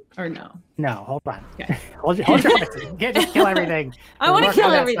again or no? No, hold on. Okay. hold your horses. Just kill everything. I want to Work kill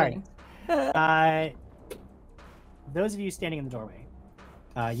on that everything. Those of you standing in the doorway,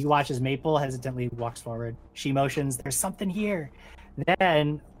 you watch as Maple hesitantly walks forward. She motions, "There's something here."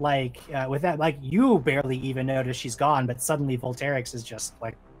 Then, with that, you barely even notice she's gone, but suddenly Volterix is just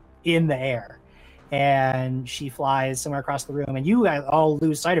like in the air, and she flies somewhere across the room, and you all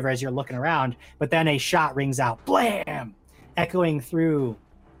lose sight of her as you're looking around. But then a shot rings out, blam, echoing through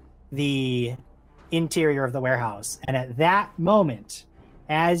the interior of the warehouse. And at that moment,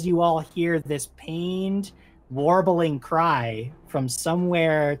 as you all hear this pained, warbling cry from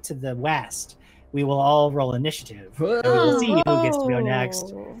somewhere to the west, we will all roll initiative. And we'll see who gets to go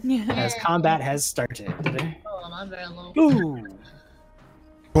next as combat has started. Oh, I'm very low. Ooh.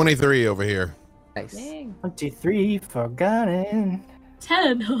 23 over here. Nice. Dang. 23 forgotten.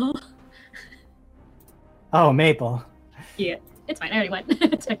 10. Oh, Maple. Yeah, it's fine. I already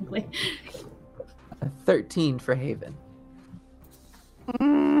went, technically. A 13 for Haven.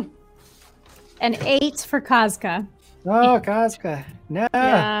 An 8 for Kazka. Oh, Kazka. No.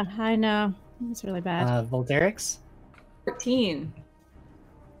 Yeah, I know. It's really bad. Volterix. 14.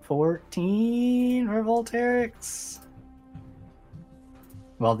 14 for Volterix.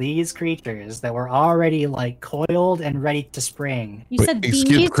 Well, these creatures that were already like coiled and ready to spring. You said excuse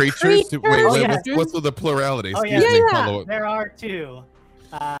these creatures? Wait, Oh, yeah. what's with the plurality? Oh, Excuse yeah. me, Yeah. follow up. There are two.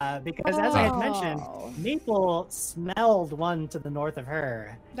 Because as I had mentioned, Oh. Maple smelled one to the north of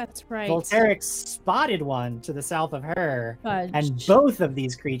her. That's right. Volterix spotted one to the south of her. Fudge. And both of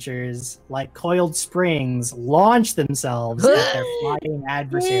these creatures, like coiled springs, launch themselves at their flying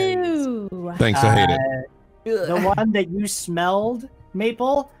adversaries. Ew. Thanks, I hate it. The one that you smelled,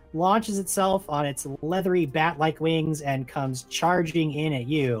 Maple, launches itself on its leathery bat-like wings and comes charging in at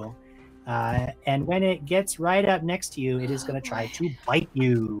you. And when it gets right up next to you, it is going to try to bite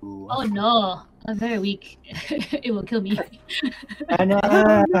you. Oh no, I'm very weak. It will kill me. I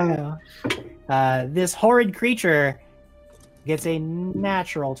know. This horrid creature gets a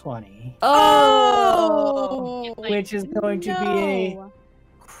natural 20, Oh. which is going to be a No.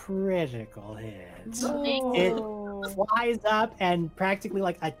 critical hit. No. Flies up and practically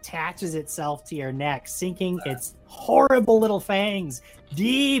like attaches itself to your neck, sinking its horrible little fangs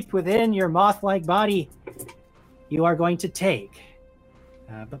deep within your moth-like body. You are going to take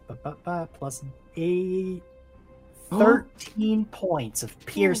plus 8, 13 points of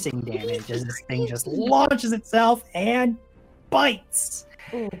piercing damage as this thing just launches itself and bites.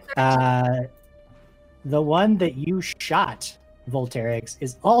 The one that you shot, Volterix,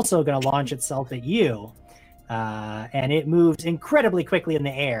 is also going to launch itself at you. And it moves incredibly quickly in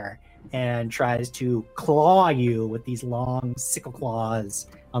the air and tries to claw you with these long sickle claws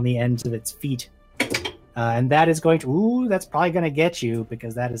on the ends of its feet. And that is going to, that's probably going to get you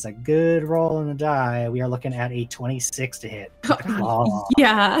because that is a good roll on the die. We are looking at a 26 to hit. Claw.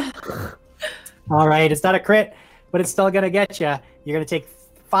 Yeah. All right, it's not a crit, but it's still going to get you. You're going to take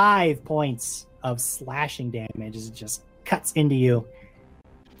 5 points of slashing damage as it just cuts into you.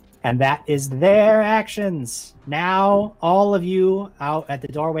 And that is their actions. Now, all of you out at the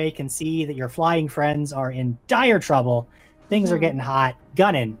doorway can see that your flying friends are in dire trouble. Things are getting hot.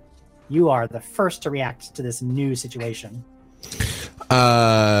 Gunnin, you are the first to react to this new situation.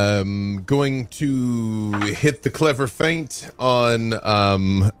 Going to hit the clever feint on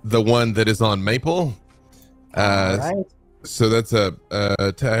the one that is on Maple. All right. So that's I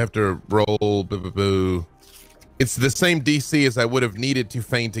have to roll. It's the same DC as I would have needed to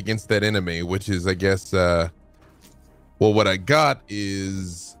feint against that enemy, which is, I guess, well, what I got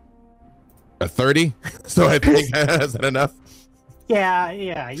is a 30. So I think is that enough? Yeah,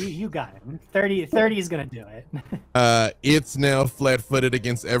 you got it. 30 is going to do it. It's now flat-footed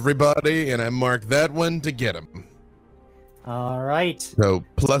against everybody, and I mark that one to get him. All right. So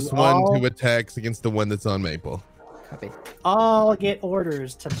plus You 1 all- to attacks against the one that's on Maple. Copy. All get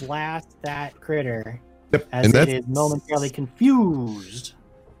orders to blast that critter Yep. as And it that's is momentarily confused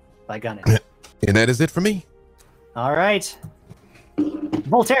by Gunnin. and that is it for me. All right.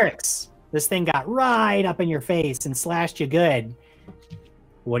 Volterix, this thing got right up in your face and slashed you good.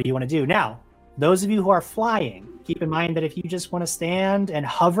 What do you want to do? Now, those of you who are flying, keep in mind that if you just want to stand and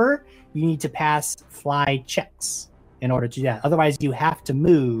hover, you need to pass fly checks in order to do that. Otherwise, you have to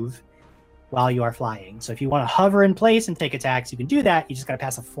move while you are flying. So if you want to hover in place and take attacks, you can do that. You just got to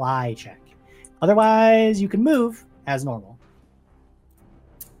pass a fly check. Otherwise, you can move as normal.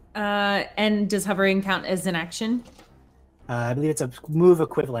 And does hovering count as an action? I believe it's a move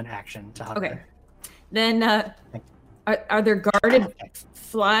equivalent action to hover. Okay. Then are there guarded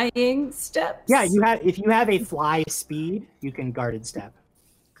flying steps? Yeah, if you have a fly speed, you can guarded step.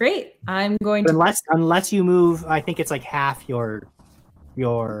 Great. I'm going to Unless you move, I think it's like half your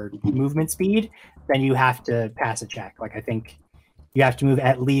movement speed, then you have to pass a check. Like I think you have to move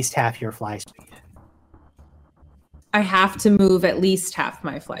at least half your fly speed. I have to move at least half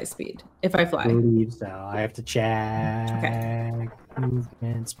my fly speed if I I fly. believe so. I have to check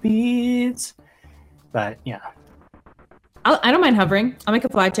movement speeds. But yeah, I don't mind hovering. I'll make a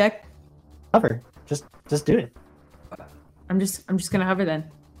fly check. hover. Just do it. I'm just gonna hover then.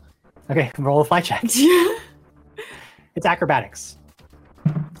 Okay, roll a fly check. It's acrobatics.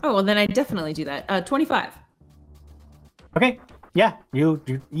 Oh well, then I definitely do that. 25. Okay, yeah, you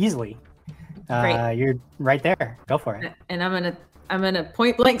easily. Great. You're right there. Go for it. And I'm gonna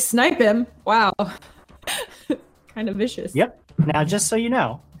point blank snipe him. Wow. Kind of vicious. Yep. Now, just so you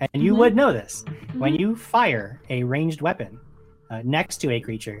know, and you would know this, when you fire a ranged weapon next to a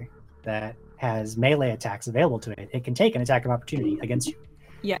creature that has melee attacks available to it, it can take an attack of opportunity against you.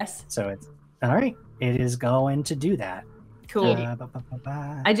 Yes. So it's all right. It is going to do that. Cool.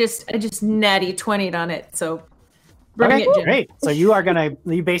 I just natty 20'd on it. So bring Okay, it, Jen. great. So you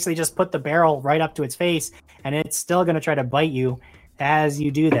basically just put the barrel right up to its face, and it's still gonna try to bite you. As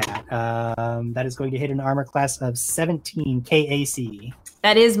you do that, that is going to hit an armor class of 17 KAC.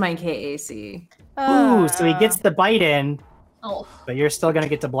 That is my KAC. Ooh, so he gets the bite in, Oh, but you're still going to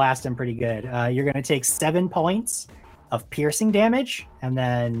get to blast him pretty good. You're going to take 7 points of piercing damage, and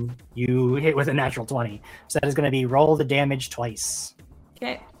then you hit with a natural 20. So that is going to be roll the damage twice.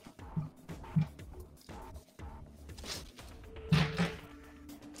 Okay.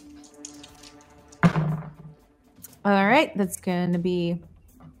 All right, that's going to be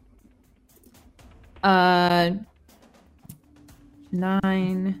 9,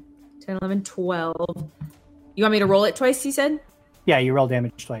 10, 11, 12. You want me to roll it twice, you said? Yeah, you roll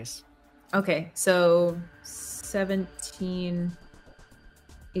damage twice. Okay, so 17,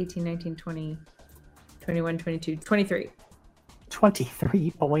 18, 19, 20, 21, 22, 23.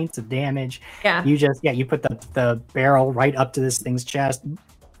 23 points of damage. Yeah. You put the barrel right up to this thing's chest,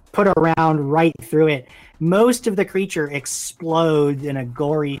 put a round right through it. Most of the creature explodes in a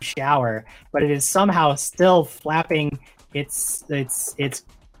gory shower, but it is somehow still flapping its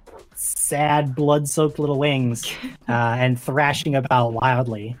sad, blood-soaked little wings and thrashing about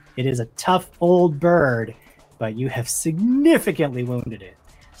wildly. It is a tough old bird, but you have significantly wounded it.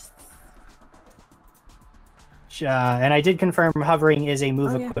 And I did confirm hovering is a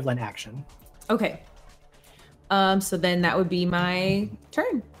move equivalent action. Okay. So then that would be my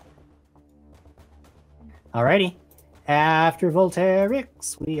turn. Alrighty. After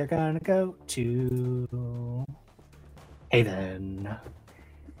Volterix, we are gonna go to Haven.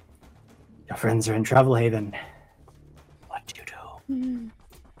 Your friends are in trouble, Haven. What do you do?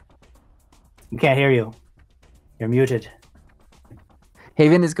 We can't hear you. You're muted.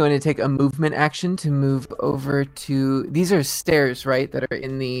 Haven is going to take a movement action to move over to. These are stairs, right? That are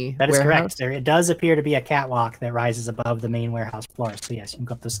in the. That is warehouse? correct. It does appear to be a catwalk that rises above the main warehouse floor. So yes, you can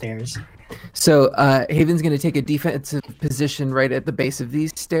go up the stairs. So Haven's going to take a defensive position right at the base of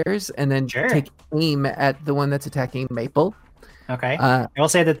these stairs, and then take aim at the one that's attacking Maple. Okay. I will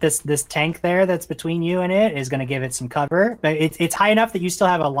say that this tank there that's between you and it is going to give it some cover, but it's high enough that you still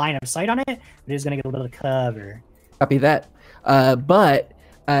have a line of sight on it. But it is going to get a little cover. Copy that. But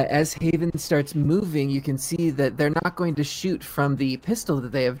as Haven starts moving, you can see that they're not going to shoot from the pistol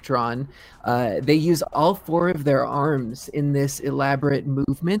that they have drawn. They use all 4 of their arms in this elaborate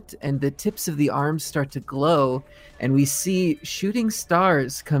movement, and the tips of the arms start to glow, and we see shooting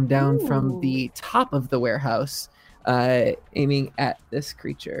stars come down from the top of the warehouse, aiming at this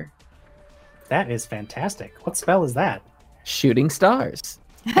creature. That is fantastic. What spell is that? Shooting stars.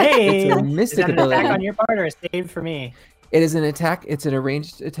 Hey! It's a mystic is that an ability. attack on your part or a save for me? It is an attack. It's an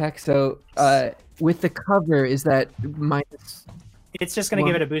arranged attack. So with the cover, is that minus? It's just going to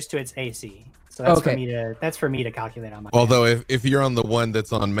give it a boost to its AC. So that's for me to calculate on my. Although if you're on the one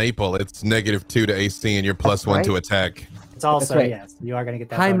that's on Maple, it's -2 to AC and you're +1 to attack. It's also right. yes, you are going to get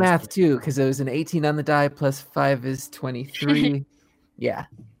that High bonus math too, because it was an 18 on the die plus 5 is 23. Yeah.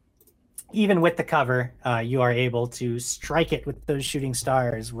 Even with the cover, you are able to strike it with those shooting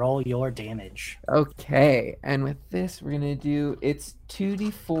stars. Roll your damage. Okay, and with this, we're gonna do it's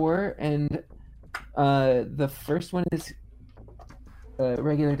 2d4, and the first one is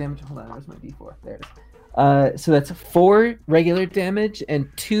regular damage. Hold on, where's my d4? There it is. So that's 4 regular damage and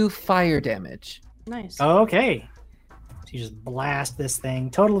 2 fire damage. Nice. Okay. So you just blast this thing.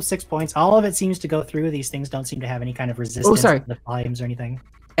 Total of 6 points. All of it seems to go through. These things don't seem to have any kind of resistance to the flames or anything.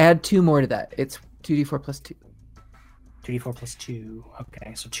 Add 2 more to that. It's 2d4 plus 2. 2d4 plus 2.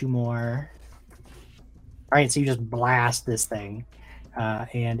 Okay, so 2 more. All right, so you just blast this thing.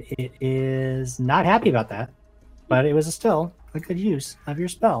 And it is not happy about that. But it was still a good use of your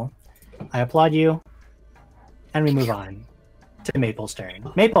spell. I applaud you. And we move on to Maple's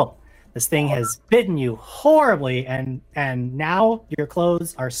turn. Maple, this thing has bitten you horribly, and now your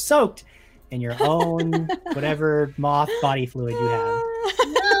clothes are soaked in your own whatever moth body fluid you have.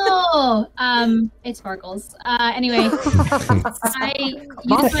 No, it sparkles. Anyway, I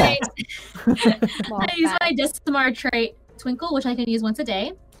use my Decimar trait, Twinkle, which I can use once a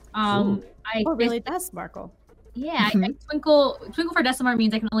day. Really? That's sparkle. Yeah, I Twinkle for Decimar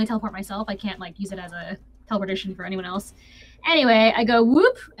means I can only teleport myself. I can't use it as a teleportation for anyone else. Anyway, I go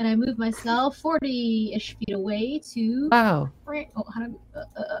whoop, and I move myself 40-ish feet away to right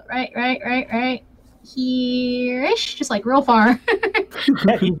here-ish, just real far.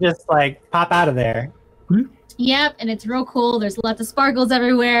 You just pop out of there. Yep, and it's real cool. There's lots of sparkles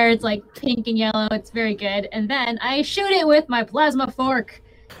everywhere. It's like pink and yellow. It's very good. And then I shoot it with my plasma fork.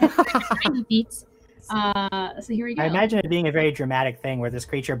 Tiny feet. So here we go. I imagine it being a very dramatic thing where this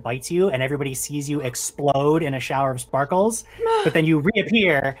creature bites you and everybody sees you explode in a shower of sparkles, but then you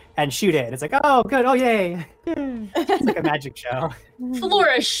reappear and shoot it. It's like, oh, good. Oh, yay. It's like a magic show.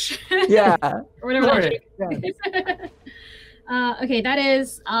 Flourish. Yeah. Or whatever. Flourish, Okay, that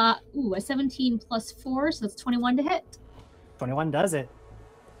is a 17 plus 4, so that's 21 to hit. 21 does it.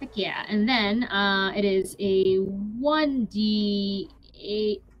 Heck yeah. And then it is a 1d8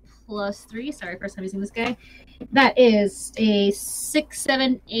 plus 3. Sorry, first time using this guy. That is a 6,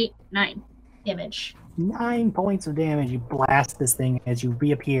 7, 8, 9 damage. 9 points of damage. You blast this thing as you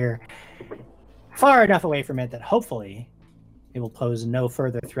reappear far enough away from it that hopefully it will pose no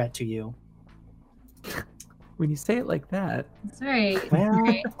further threat to you. When you say it like that. Sorry. Well,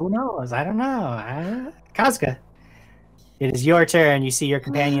 who knows? I don't know. Kazka, it is your turn. You see your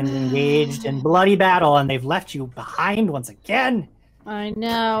companions engaged in bloody battle, and they've left you behind once again. I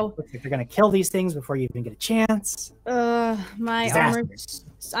know. Looks like they're going to kill these things before you even get a chance. My Disaster. armor.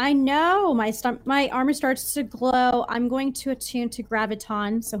 I know. My armor starts to glow. I'm going to attune to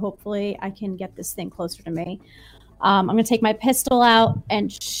graviton, so hopefully I can get this thing closer to me. I'm going to take my pistol out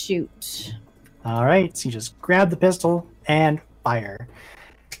and shoot. All right, so you just grab the pistol and fire.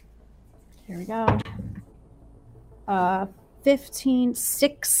 Here we go. 15,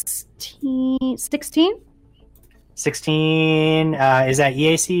 16, 16? 16, is that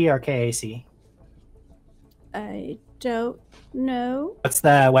EAC or KAC? I don't know. What's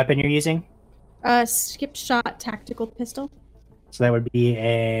the weapon you're using? Skip shot tactical pistol. So that would be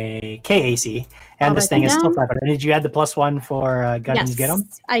a KAC, and I'll this write thing that is still down. 500. Did you add the +1 for gun and get 'em?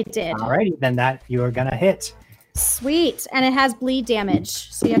 I did. Alrighty, then that you are gonna hit. Sweet, and it has bleed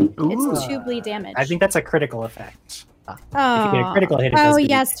damage. So it's 2 bleed damage. I think that's a critical effect. Oh, If you get a critical hit, it does oh give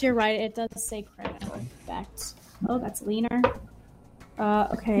you- yes, you're right. It does say critical effect. Oh, that's leaner.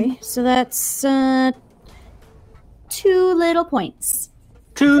 Okay, so that's 2 little points.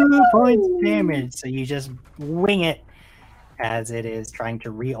 2 points damage. So you just wing it as it is trying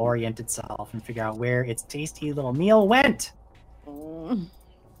to reorient itself and figure out where its tasty little meal went.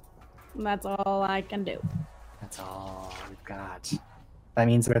 That's all I can do. That's all we've got. That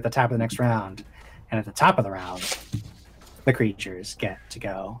means we're at the top of the next round. And at the top of the round, the creatures get to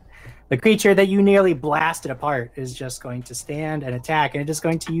go. The creature that you nearly blasted apart is just going to stand and attack, and it is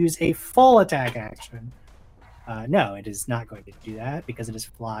going to use a full attack action. No, it is not going to do that because it is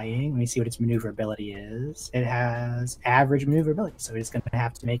flying. Let me see what its maneuverability is. It has average maneuverability, so it's going to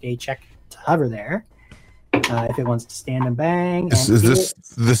have to make a check to hover there. If it wants to stand and bang. This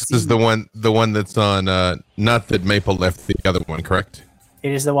is the one that's on. Not that Maple left the other one, correct?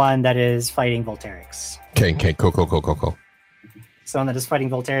 It is the one that is fighting Volterix. Okay, cool. So one that is fighting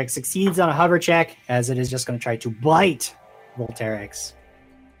Volterix succeeds on a hover check, as it is just going to try to bite Volterix.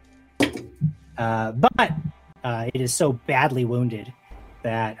 But it is so badly wounded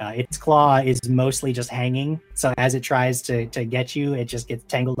that its claw is mostly just hanging. So as it tries to get you, it just gets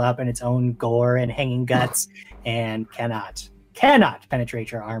tangled up in its own gore and hanging guts and cannot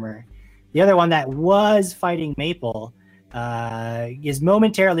penetrate your armor. The other one that was fighting Maple is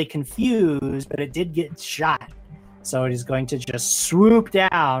momentarily confused, but it did get shot. So it is going to just swoop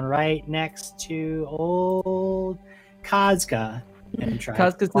down right next to old Kazka and try.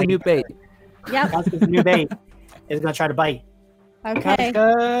 Kazka's the new bait. Yep. Kazka's the new bait. It's going to try to bite. Okay.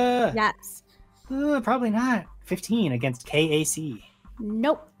 Kazka! Yes. Probably not. 15 against KAC.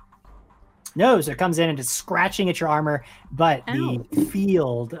 Nope. No, so it comes in and is scratching at your armor, but Ow. the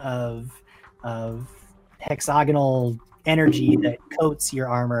field of hexagonal energy that coats your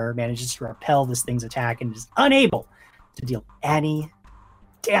armor manages to repel this thing's attack and is unable to deal any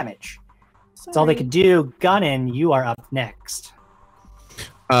damage. That's all they could do. Gunnin, you are up next.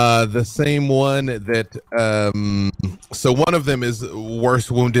 The same one that. So one of them is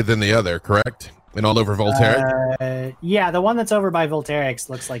worse wounded than the other, correct? And all over Volterix. Yeah, the one that's over by Volterix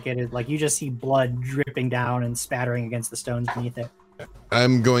looks like it is like you just see blood dripping down and spattering against the stones beneath it.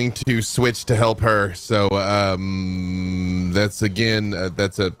 I'm going to switch to help her. So that's again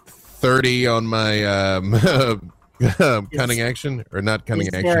that's a 30 on my cunning action, or not cunning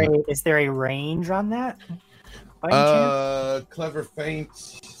action. Is there a range on that? By any chance? Clever feint,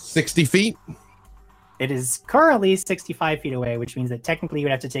 60 feet. It is currently 65 feet away, which means that technically you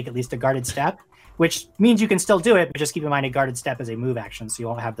would have to take at least a guarded step, which means you can still do it, but just keep in mind a guarded step is a move action, so you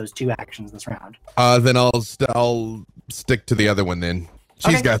won't have those 2 actions this round. Then I'll stick to the other one then.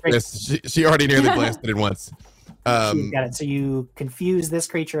 She's Okay, got great. this. She already nearly blasted it once. She's got it. So you confuse this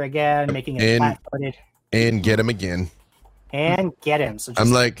creature again, making it and- flat-footed. And get him again. And get him. So just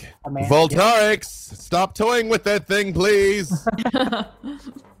I'm like, Voltarix, stop toying with that thing, please.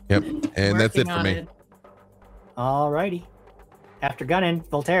 Yep, and that's it for me. Alrighty. After gunning,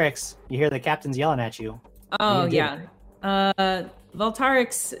 Voltarix, you hear the captain's yelling at you. Oh, yeah.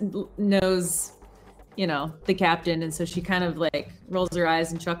 Voltarix knows, the captain, and so she kind of like rolls her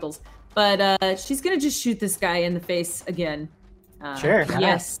eyes and chuckles. But she's going to just shoot this guy in the face again. Sure.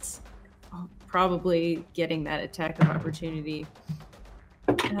 Yes. Probably getting that attack of opportunity.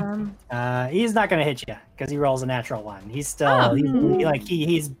 He's not going to hit you because he rolls a natural one. He's still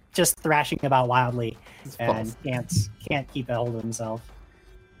he's just thrashing about wildly and can't keep a hold of himself.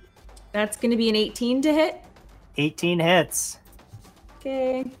 That's going to be an 18 to hit. 18 hits.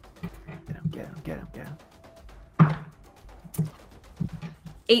 Okay. Get him.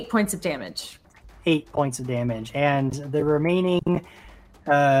 8 points of damage. 8 points of damage, and the remaining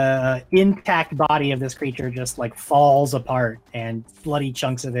intact body of this creature just like falls apart, and bloody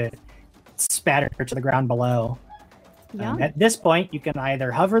chunks of it spatter to the ground below. Yeah. At this point, you can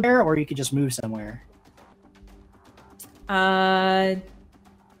either hover there or you could just move somewhere. I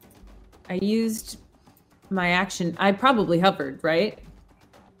used my action. I probably hovered, right?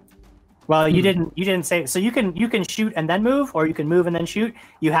 Well, you didn't say so. You can shoot and then move, or you can move and then shoot.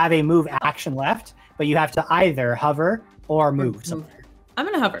 You have a move action left, but you have to either hover or move somewhere. I'm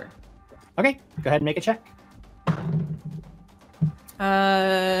gonna hover. Okay, go ahead and make a check.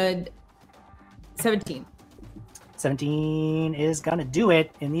 17. 17 is gonna do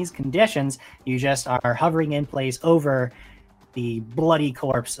it. In these conditions, you just are hovering in place over the bloody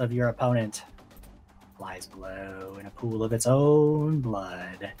corpse of your opponent. Lies below in a pool of its own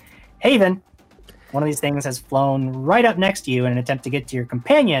blood. Haven, one of these things has flown right up next to you in an attempt to get to your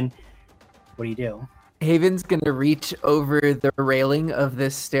companion. What do you do? Haven's gonna reach over the railing of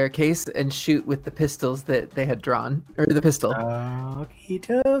this staircase and shoot with the pistols that they had drawn, or the pistol. Okie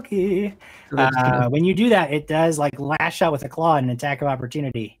dokie. When you do that, it does like lash out with a claw and an attack of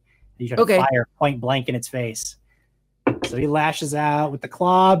opportunity. You try to fire point blank in its face. So he lashes out with the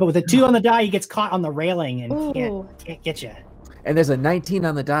claw, but with a 2 on the die, he gets caught on the railing and can't get you. And there's a 19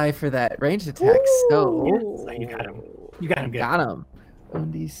 on the die for that ranged attack. So you got him. You got him good. Got him.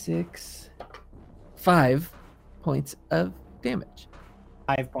 1d6. 5 points of damage.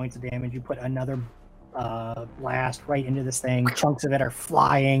 5 points of damage. You put another blast right into this thing. Chunks of it are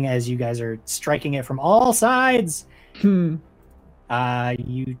flying as you guys are striking it from all sides. You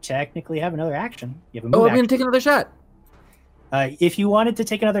technically have another action. You have a move I'm going to take another shot. If you wanted to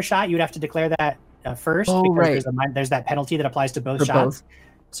take another shot, you'd have to declare that first, because there's that penalty that applies to both shots.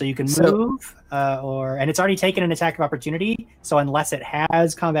 So you can move, and it's already taken an attack of opportunity. So unless it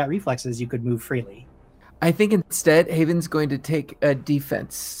has combat reflexes, you could move freely. I think instead, Haven's going to take a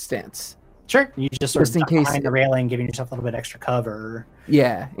defense stance. Sure, you just sort of duck behind the railing, giving yourself a little bit extra cover.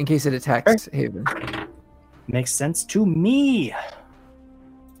 Yeah, in case it attacks Haven. Makes sense to me.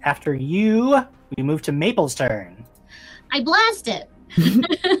 After you, we move to Maple's turn. I blast it.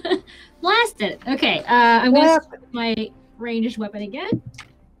 Blast it. Okay, I'm going to use my ranged weapon again.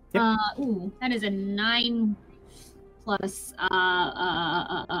 Yep. That is a 9 plus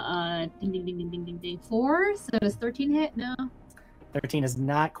ding 4. So does 13 hit? No. 13 is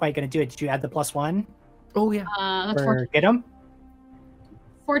not quite going to do it. Did you add the +1? Oh yeah. That's 14. Get him.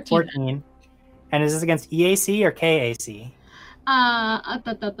 14. And is this against EAC or KAC?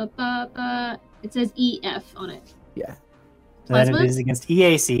 It says EF on it. Yeah. So then it is against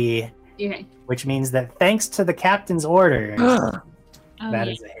EAC. Okay. Which means that thanks to the captain's orders, that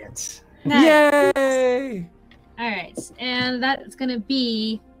is a hit. Nice. Yay! All right, and that's gonna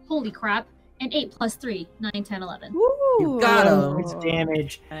be holy crap, an 8 plus 3, 9, 10, 11. You got him. Points of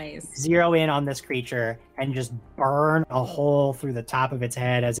damage. Nice. Zero in on this creature and just burn a hole through the top of its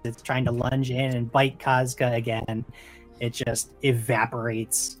head as it's trying to lunge in and bite Kazka again. It just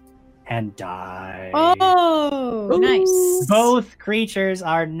evaporates and dies. Oh, nice. Both creatures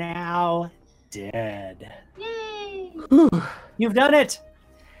are now dead. Yay! You've done it.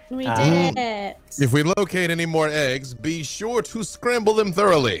 We did it. If we locate any more eggs, be sure to scramble them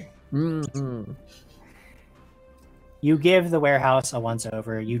thoroughly. Mm-hmm. You give the warehouse a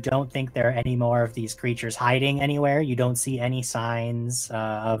once-over. You don't think there are any more of these creatures hiding anywhere. You don't see any signs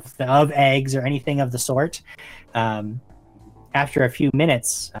of eggs or anything of the sort. After a few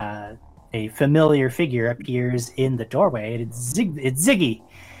minutes, a familiar figure appears in the doorway. It's Ziggy.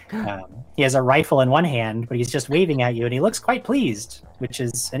 He has a rifle in one hand, but he's just waving at you, and he looks quite pleased, which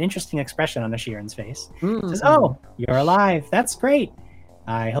is an interesting expression on Ashirin's face. He says, "Oh, you're alive. That's great.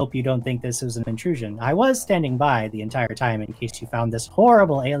 I hope you don't think this is an intrusion. I was standing by the entire time in case you found this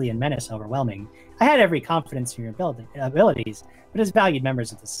horrible alien menace overwhelming. I had every confidence in your abilities, but as valued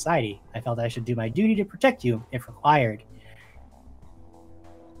members of the society, I felt I should do my duty to protect you if required.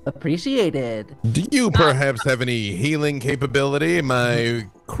 Appreciated. Do you perhaps have any healing capability? My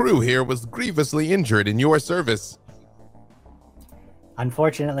crew here was grievously injured in your service.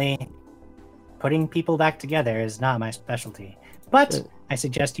 Unfortunately, putting people back together is not my specialty. But I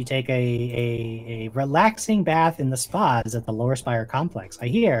suggest you take a relaxing bath in the spas at the Lore Spire complex. I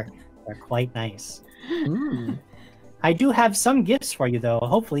hear they're quite nice. I do have some gifts for you, though.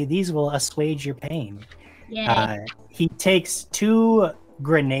 Hopefully, these will assuage your pain. He takes 2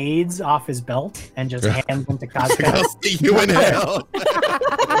 grenades off his belt and just hands them to Cosmo. I'll see you in hell.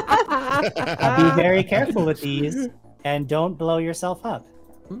 Be very careful with these and don't blow yourself up.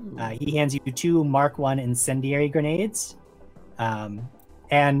 He hands you 2 Mark I incendiary grenades.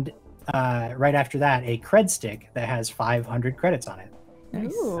 And right after that, a cred stick that has 500 credits on it.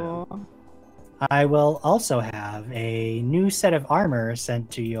 Nice. I will also have a new set of armor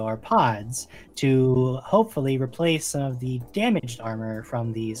sent to your pods to hopefully replace some of the damaged armor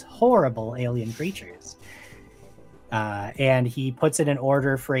from these horrible alien creatures. And he puts it in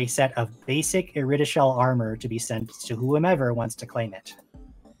order for a set of basic Iridishell armor to be sent to whomever wants to claim it.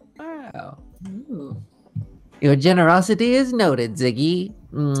 Wow. Your generosity is noted, Ziggy.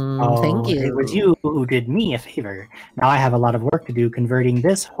 Thank you. It was you who did me a favor. Now I have a lot of work to do converting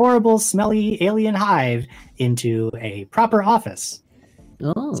this horrible, smelly alien hive into a proper office.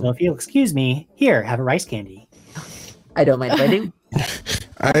 So if you'll excuse me, here, have a rice candy. I don't mind biting.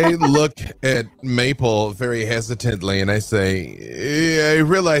 I look at Maple very hesitantly and I say, I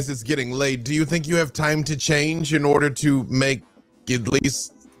realize it's getting late. Do you think you have time to change in order to make at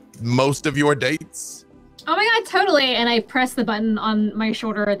least most of your dates? Oh my god, totally. And I press the button on my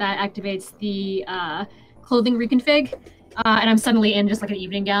shoulder that activates the clothing reconfig. And I'm suddenly in just like an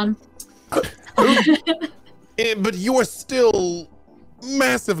evening gown. But you're still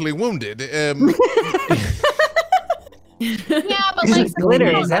massively wounded. Yeah, but like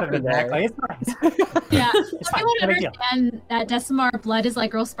glitter some is people, everywhere. yeah, some people don't understand that Decimar blood is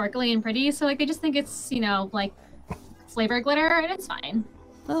like real sparkly and pretty, so like they just think it's, you know, like flavor glitter, and it's fine.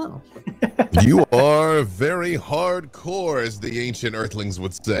 Oh. You are very hardcore, as the ancient Earthlings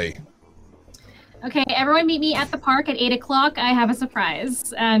would say. Okay, everyone meet me at the park at 8 o'clock. I have a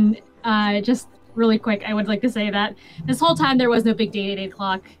surprise. And just really quick, I would like to say that this whole time there was no big date at 8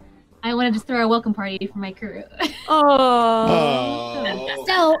 o'clock. I wanted to throw a welcome party for my crew. Oh.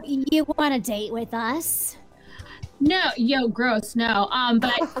 So you want to date with us? No, yo, gross, no.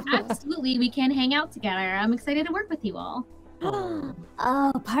 But absolutely, we can hang out together. I'm excited to work with you all.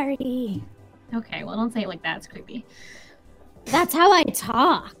 Oh, party. Okay, well, don't say it like that. It's creepy. That's how I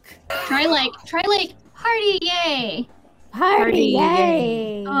talk. Try like, party, yay. Party,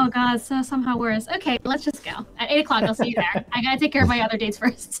 yay. Oh, God, so somehow worse. Okay, let's just go. At 8 o'clock, I'll see you there. I gotta take care of my other dates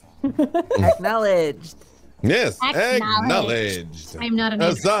first. Acknowledged. Yes, Acknowledged. acknowledged. I'm not an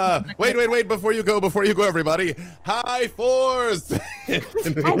Huzzah. Wait, before you go, everybody. High fours.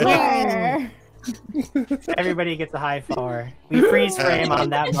 Everybody gets a high 4. We freeze frame on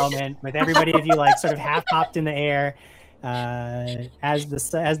that moment with everybody of you like sort of half popped in the air as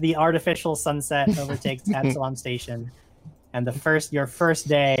the artificial sunset overtakes Absalom Station, and your first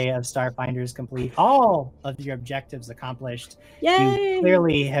day of Starfinders complete. All of your objectives accomplished. Yay! You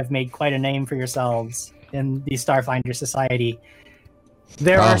clearly have made quite a name for yourselves in the Starfinder Society.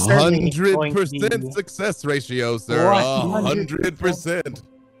 There are certainly going to be 100% success ratio, sir. 100%.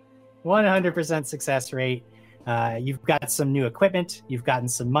 100% success rate. You've got some new equipment. You've gotten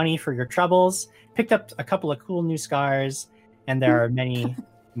some money for your troubles. Picked up a couple of cool new scars, and there are many,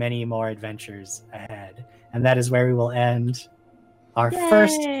 many more adventures ahead. And that is where we will end our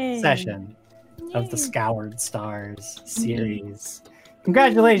first session of the Scoured Stars series.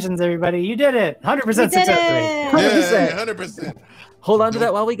 Congratulations, everybody! You did it. 100% success rate. 100%. 100%. Hold on to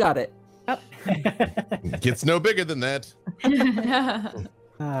that while we got it. Gets no bigger than that.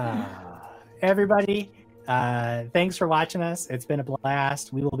 Everybody, thanks for watching us. It's been a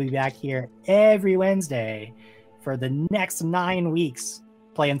blast. We will be back here every Wednesday for the next 9 weeks,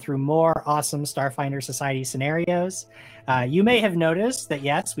 playing through more awesome Starfinder Society scenarios. You may have noticed that,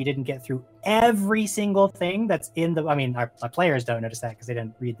 yes, we didn't get through every single thing that's in the... I mean, our players don't notice that because they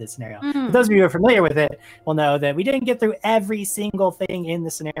didn't read the scenario. But those of you who are familiar with it will know that we didn't get through every single thing in the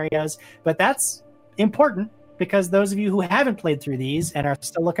scenarios, but that's important, because those of you who haven't played through these and are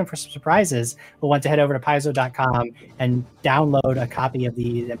still looking for some surprises will want to head over to paizo.com and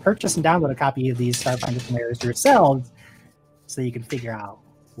purchase and download a copy of these Starfinder scenarios yourselves, so you can figure out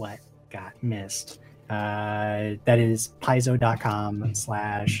what got missed. That is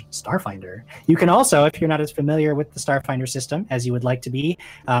paizo.com/Starfinder. You can also, if you're not as familiar with the Starfinder system as you would like to be,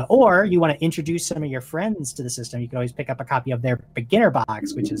 or you want to introduce some of your friends to the system, you can always pick up a copy of their beginner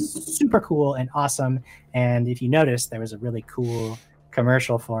box, which is super cool and awesome. And if you notice, there was a really cool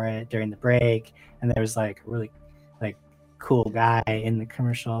commercial for it during the break, and there was like a really cool guy in the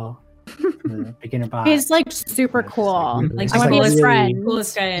commercial. The beginner box. He's like super cool. Like I want to be his really- friend.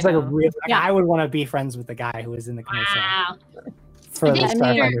 Coolest guy I It's like know. I would want to be friends with the guy who was in the commercial Wow. for I the think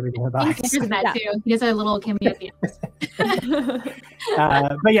Starfinder beginner I box. think there's that too. He does a little cameo at the end.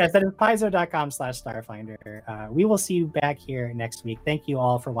 But yes, that is paizo.com/Starfinder. We will see you back here next week. Thank you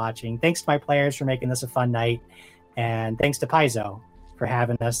all for watching. Thanks to my players for making this a fun night. And thanks to Paizo for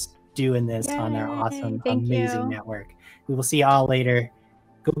having us doing this on their awesome, Thank amazing you. network. We will see you all later.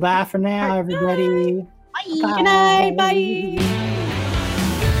 Goodbye for now, everybody. Bye. Good night. Bye.